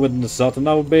have to deal with the Zot in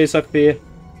our base up here.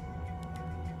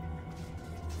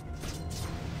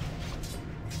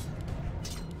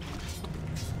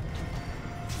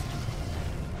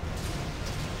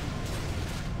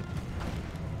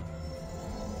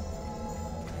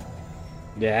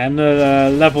 Yeah, and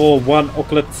level 1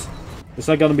 Oaklet. It's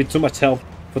not gonna be too much help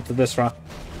for this round.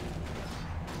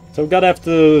 So we gotta have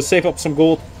to save up some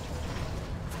gold.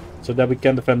 So that we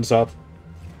can defend this out.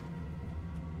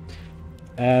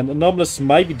 And Anomalous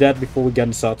might be dead before we get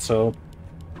this out, so...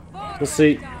 We'll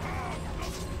see.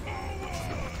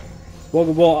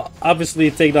 We'll obviously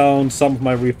take down some of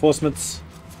my reinforcements.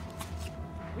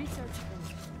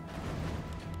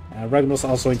 And Ragnar's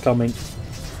also incoming.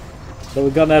 So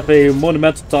we're gonna have a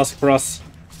monumental task for us.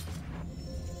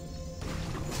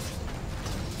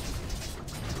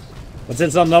 But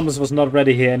since our numbers was not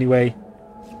ready here anyway,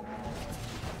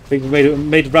 I think we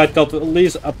made the right call to at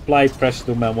least apply pressure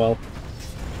to Manuel.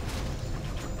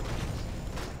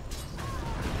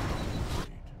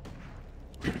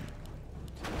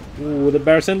 Ooh, the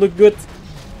Barrison look good.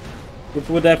 If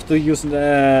we would have to use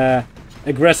an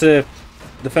aggressive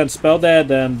defense spell there,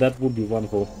 then that would be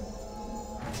wonderful.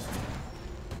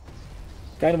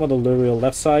 Kind of want a Luriel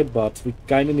left side, but we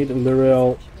kind of need a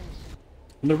Luriel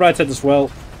on the right side as well.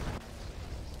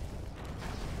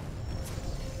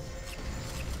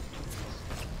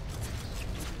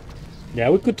 Yeah,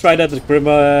 we could try that with Grim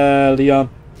Leon.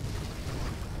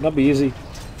 Not be easy.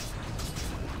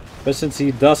 But since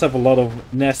he does have a lot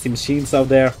of nasty machines out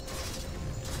there.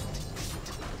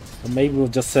 And maybe we'll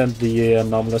just send the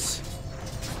Anomalous.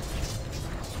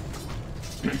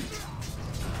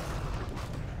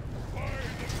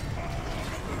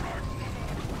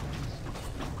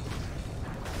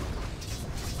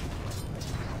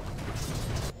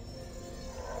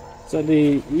 So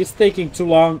he's taking too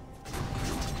long.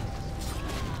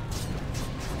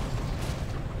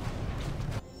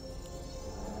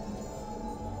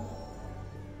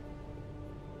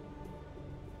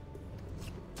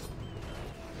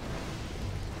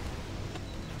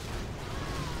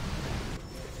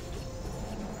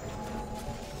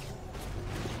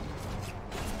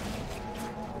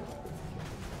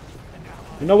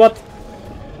 You know what?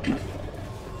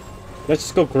 Let's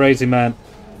just go crazy, man.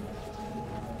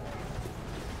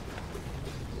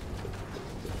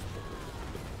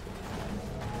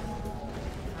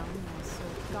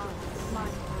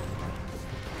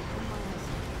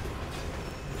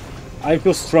 I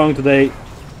feel strong today.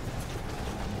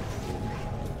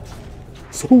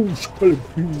 So shall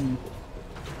it be.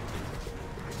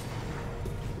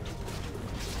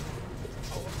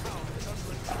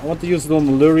 I want to use it on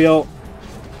Luriel.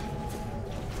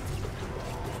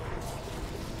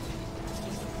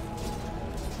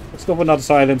 Let's go for another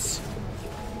silence.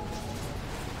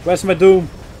 Where's my doom?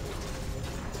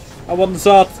 I want the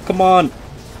Zod, come on.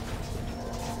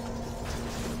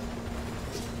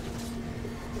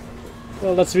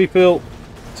 Well, let's refill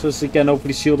so he can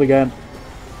hopefully shield again.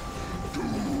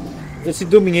 Is he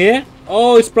dooming here?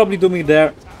 Oh, he's probably dooming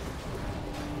there.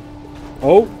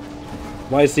 Oh,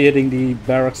 why is he hitting the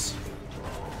barracks?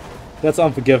 That's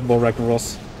unforgivable,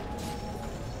 Ragnaros.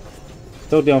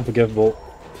 Totally unforgivable.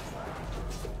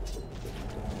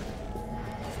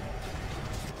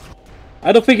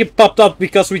 I don't think it popped up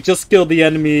because we just killed the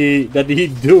enemy that he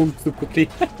doomed too quickly.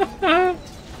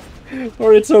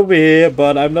 Or it's over here,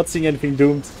 but I'm not seeing anything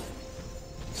doomed.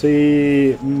 So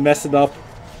he messed it up.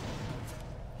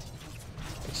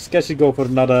 Just guess you go for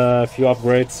another few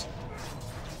upgrades.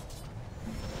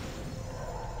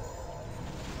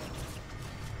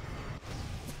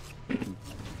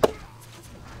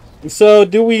 So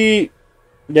do we...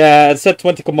 Yeah, set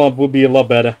 20 command would be a lot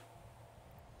better.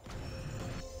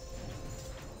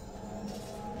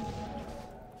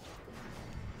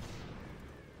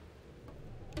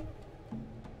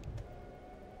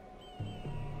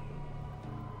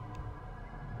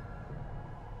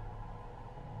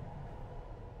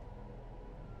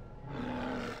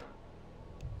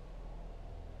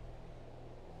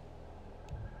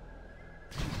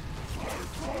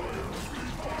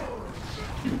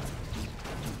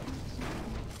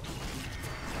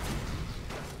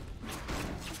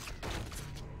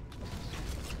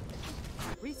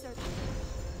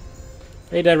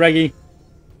 Hey there, Reggie.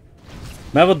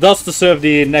 Marvel does deserve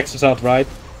the Nexus out, right?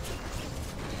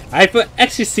 I've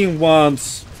actually seen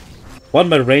once one of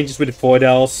my ranges with the Void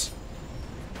Elves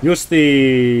use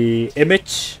the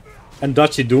image and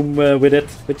dodge the Doom with it,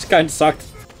 which kind of sucked.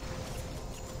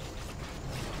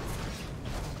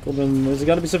 Golden, is it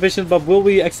gonna be sufficient? But will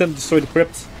we accidentally destroy the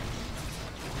crypt?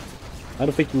 I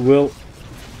don't think we will.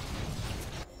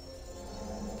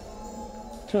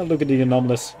 Try to look at the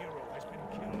Anomalous.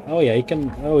 Oh yeah, he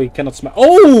can. Oh, he cannot smash.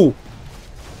 Oh!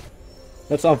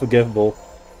 That's unforgivable.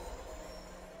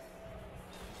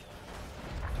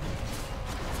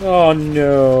 Oh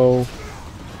no.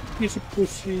 He's a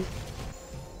pussy.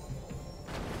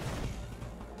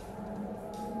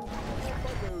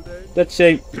 That's a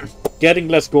shame. Getting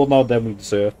less gold now than we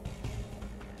deserve.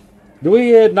 Do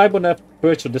we Nightborne have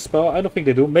Purge or Dispel? I don't think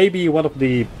they do. Maybe one of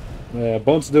the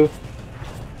bones do.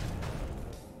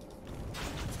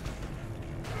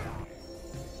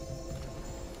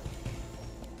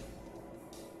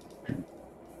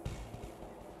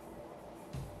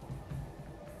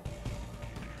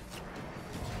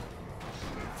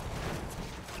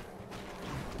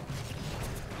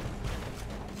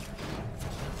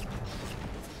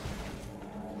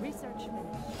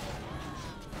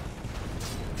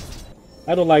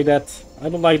 I don't like that. I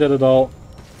don't like that at all.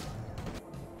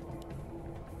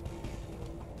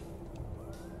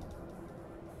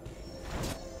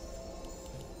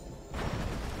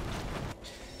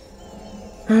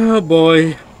 Oh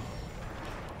boy.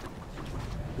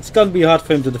 It's gonna be hard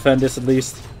for him to defend this at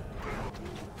least.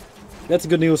 That's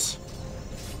good news.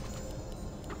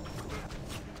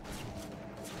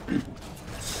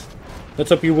 Let's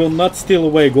hope he will not steal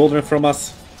away Golden from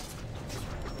us.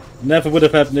 Never would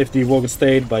have happened if the Wogan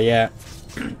stayed, but yeah.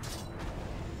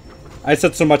 I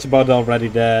said so much about it already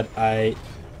that I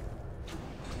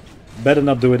better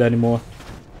not do it anymore.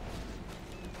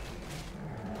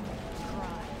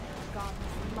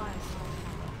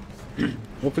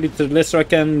 Hopefully Talysra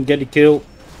can get the kill.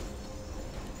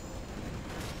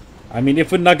 I mean,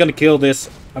 if we're not gonna kill this,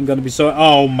 I'm gonna be so...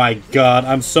 Oh my god,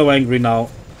 I'm so angry now.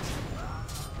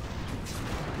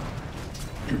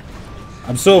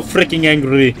 I'm so freaking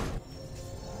angry.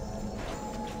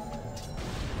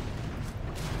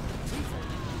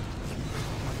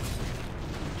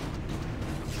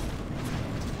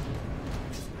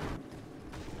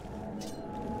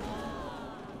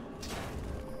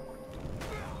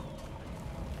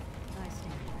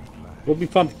 Would be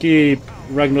fun to keep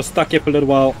Ragnar stuck here for a little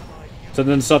while, so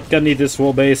then Zod can need this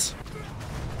wall base.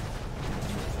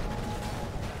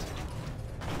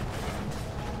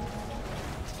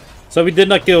 So we did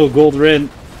not kill Valdrién,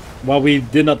 while we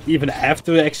did not even have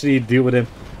to actually deal with him.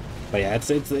 But yeah, it's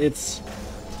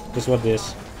just what it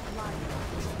is.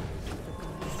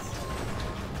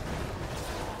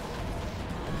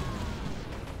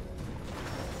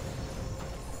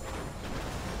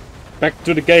 Back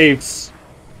to the caves.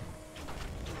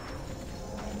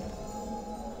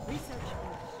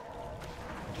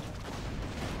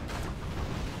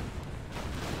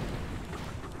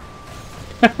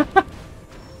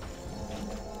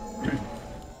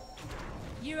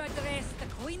 You address the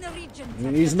Queen of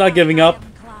Regent. He's not giving up.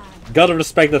 Gotta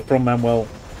respect that from Manuel.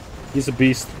 He's a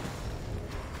beast.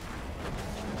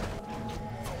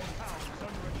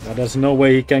 But there's no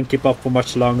way he can keep up for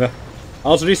much longer.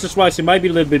 Also, research wise, he might be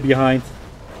a little bit behind.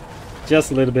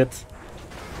 Just a little bit.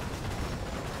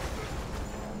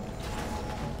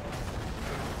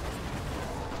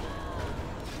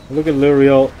 Look at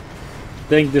Luriel.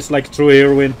 Think this like true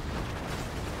heroine.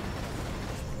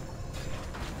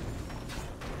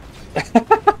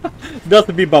 Does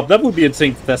the bebop? That would be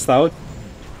insane to test out.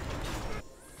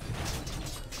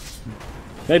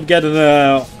 Maybe get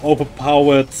an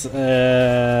overpowered.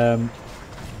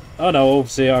 Oh no,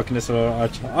 Overseer, Arcanist, or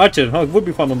Archer. Archer, oh, it would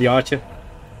be fun on the Archer.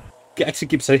 Actually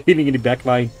keeps healing in the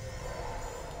backline.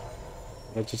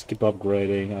 Let's just keep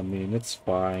upgrading. I mean, it's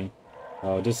fine.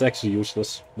 Oh, this is actually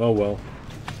useless. Oh well.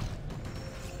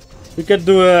 We can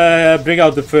do bring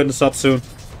out the furnace up soon.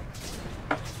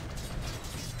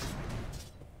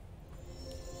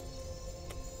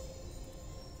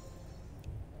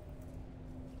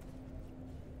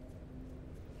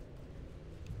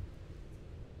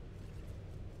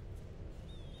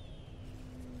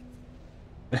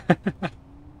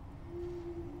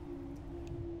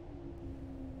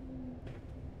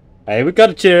 Hey, we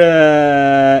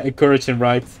gotta encourage him,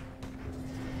 right?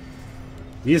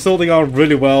 He's holding on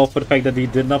really well for the fact that he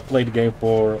did not play the game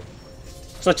for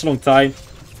such a long time.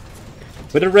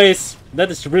 With a race, that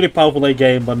is a really powerful late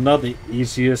game, but not the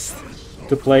easiest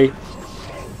to play.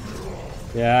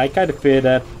 Yeah, I kind of fear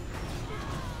that.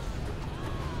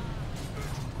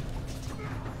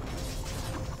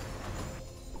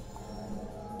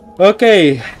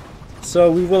 Okay,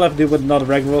 so we will have to deal with another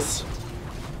Ragnaros.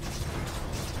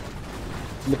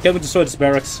 But can we destroy this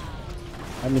barracks?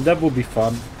 I mean, that would be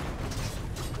fun.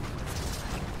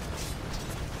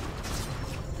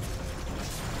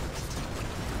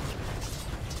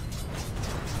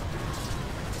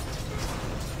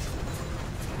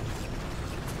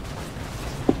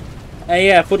 And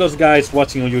yeah, for those guys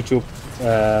watching on YouTube,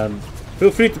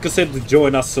 feel free to consider to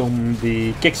join us on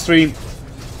the Kick stream.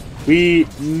 We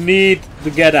need to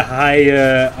get a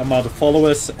higher amount of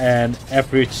followers and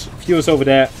average viewers over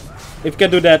there. If we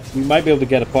can do that, we might be able to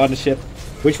get a partnership,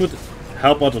 which would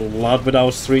help out a lot with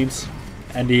our streams.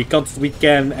 and the content we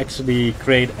can actually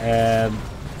create and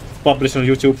publish on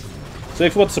YouTube. So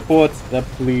if you want support, then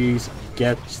please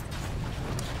get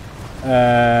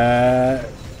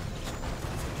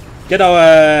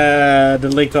the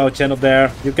link to our channel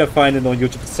there. You can find it on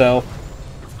YouTube itself,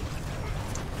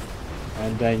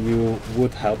 and then you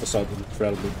would help us out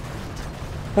incredibly.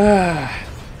 But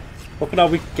for now,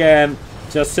 we can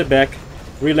just sit back,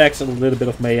 relax, a little bit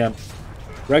of mayhem.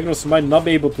 Ragnaros might not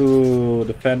be able to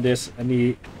defend this, and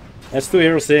he has 2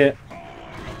 heroes here.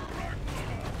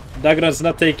 Dagon is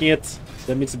not taking it.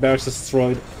 That means the barracks is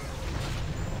destroyed.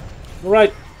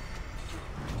 Alright.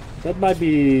 That might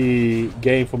be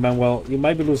game for Manuel. You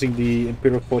might be losing the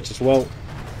Imperial Forge as well.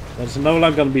 There's no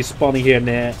longer going to be spawning here and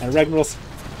there. And Ragnaros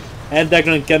and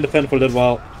Dagon can defend for a little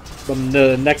while. But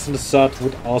the next in the Sod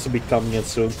would also be coming in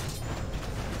soon.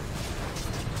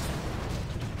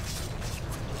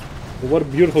 But what a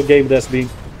beautiful game it has been.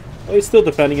 Oh, he's still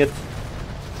defending it.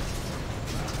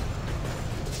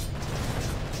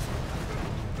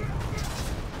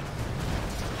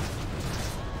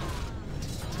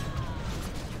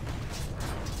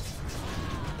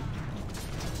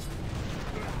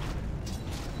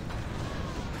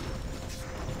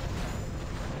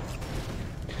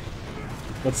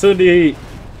 But certainly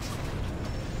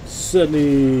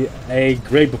a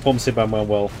great performance here by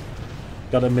Manuel.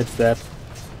 Gotta admit that.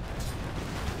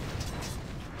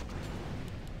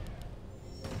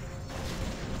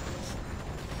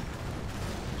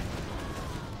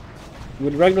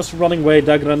 With Ragnaros running away,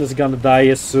 Dagran is gonna die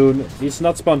here soon. He's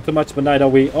not spawned too much, but neither are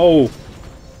we. Oh!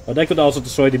 But that could also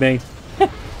destroy the main.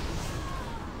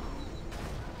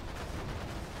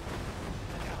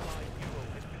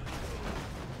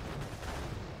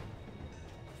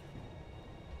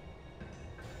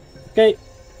 Okay,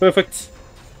 perfect.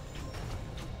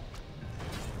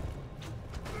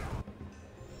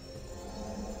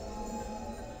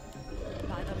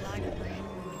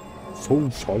 So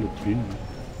solid, you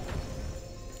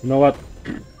know what?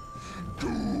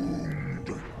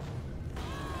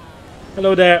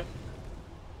 Hello there.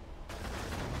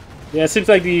 Yeah, it seems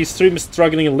like the stream is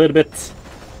struggling a little bit.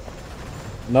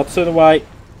 Not certain why.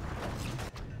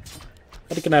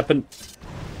 But it can happen.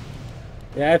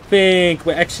 Yeah, I think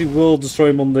we actually will destroy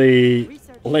him on the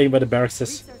lane where the barracks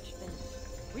is.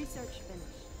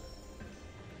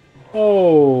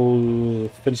 Oh,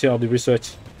 finishing all the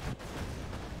research.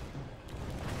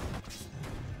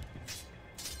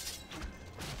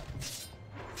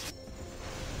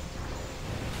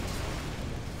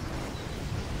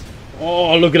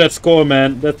 Oh, look at that score,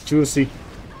 man. That's juicy.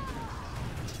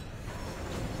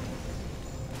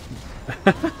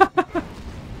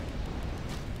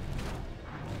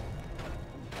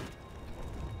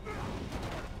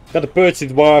 Gotta purge the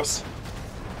dwarves.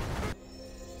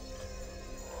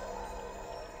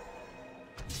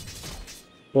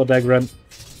 Poor Dagran.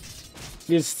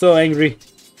 He's so angry.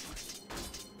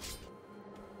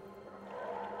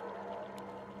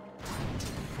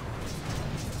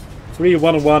 Three,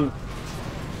 1-1.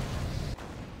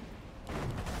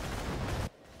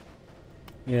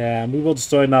 Yeah, we will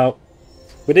destroy now.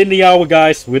 Within the hour,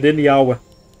 guys. Within the hour.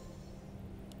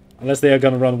 Unless they are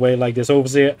gonna run away like this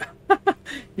overseer.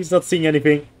 He's not seeing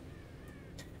anything.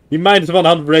 He minus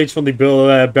 100 range from the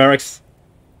barracks.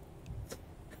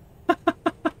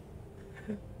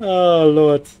 Oh,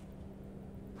 Lord.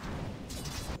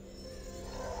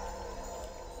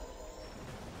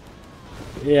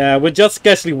 Yeah, we're just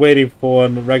casually waiting for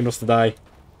Ragnaros to die.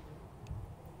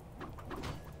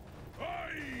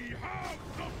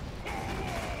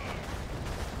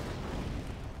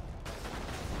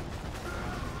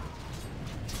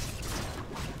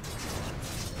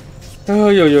 Oh,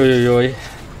 yo, yo, yo, yo.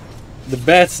 The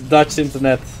best Dutch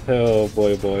internet. Oh,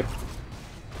 boy, oh, boy.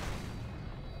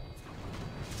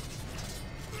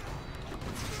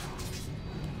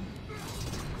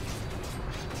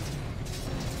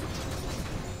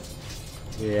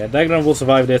 Yeah, Dagran will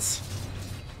survive this.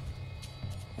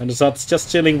 And the Zod's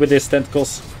just chilling with his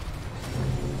tentacles.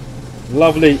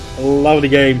 Lovely, lovely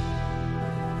game.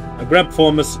 A grand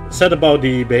performance, said about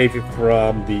the behavior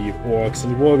from the orcs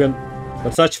and the Worgen.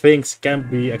 But such things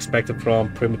can't be expected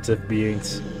from primitive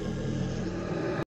beings.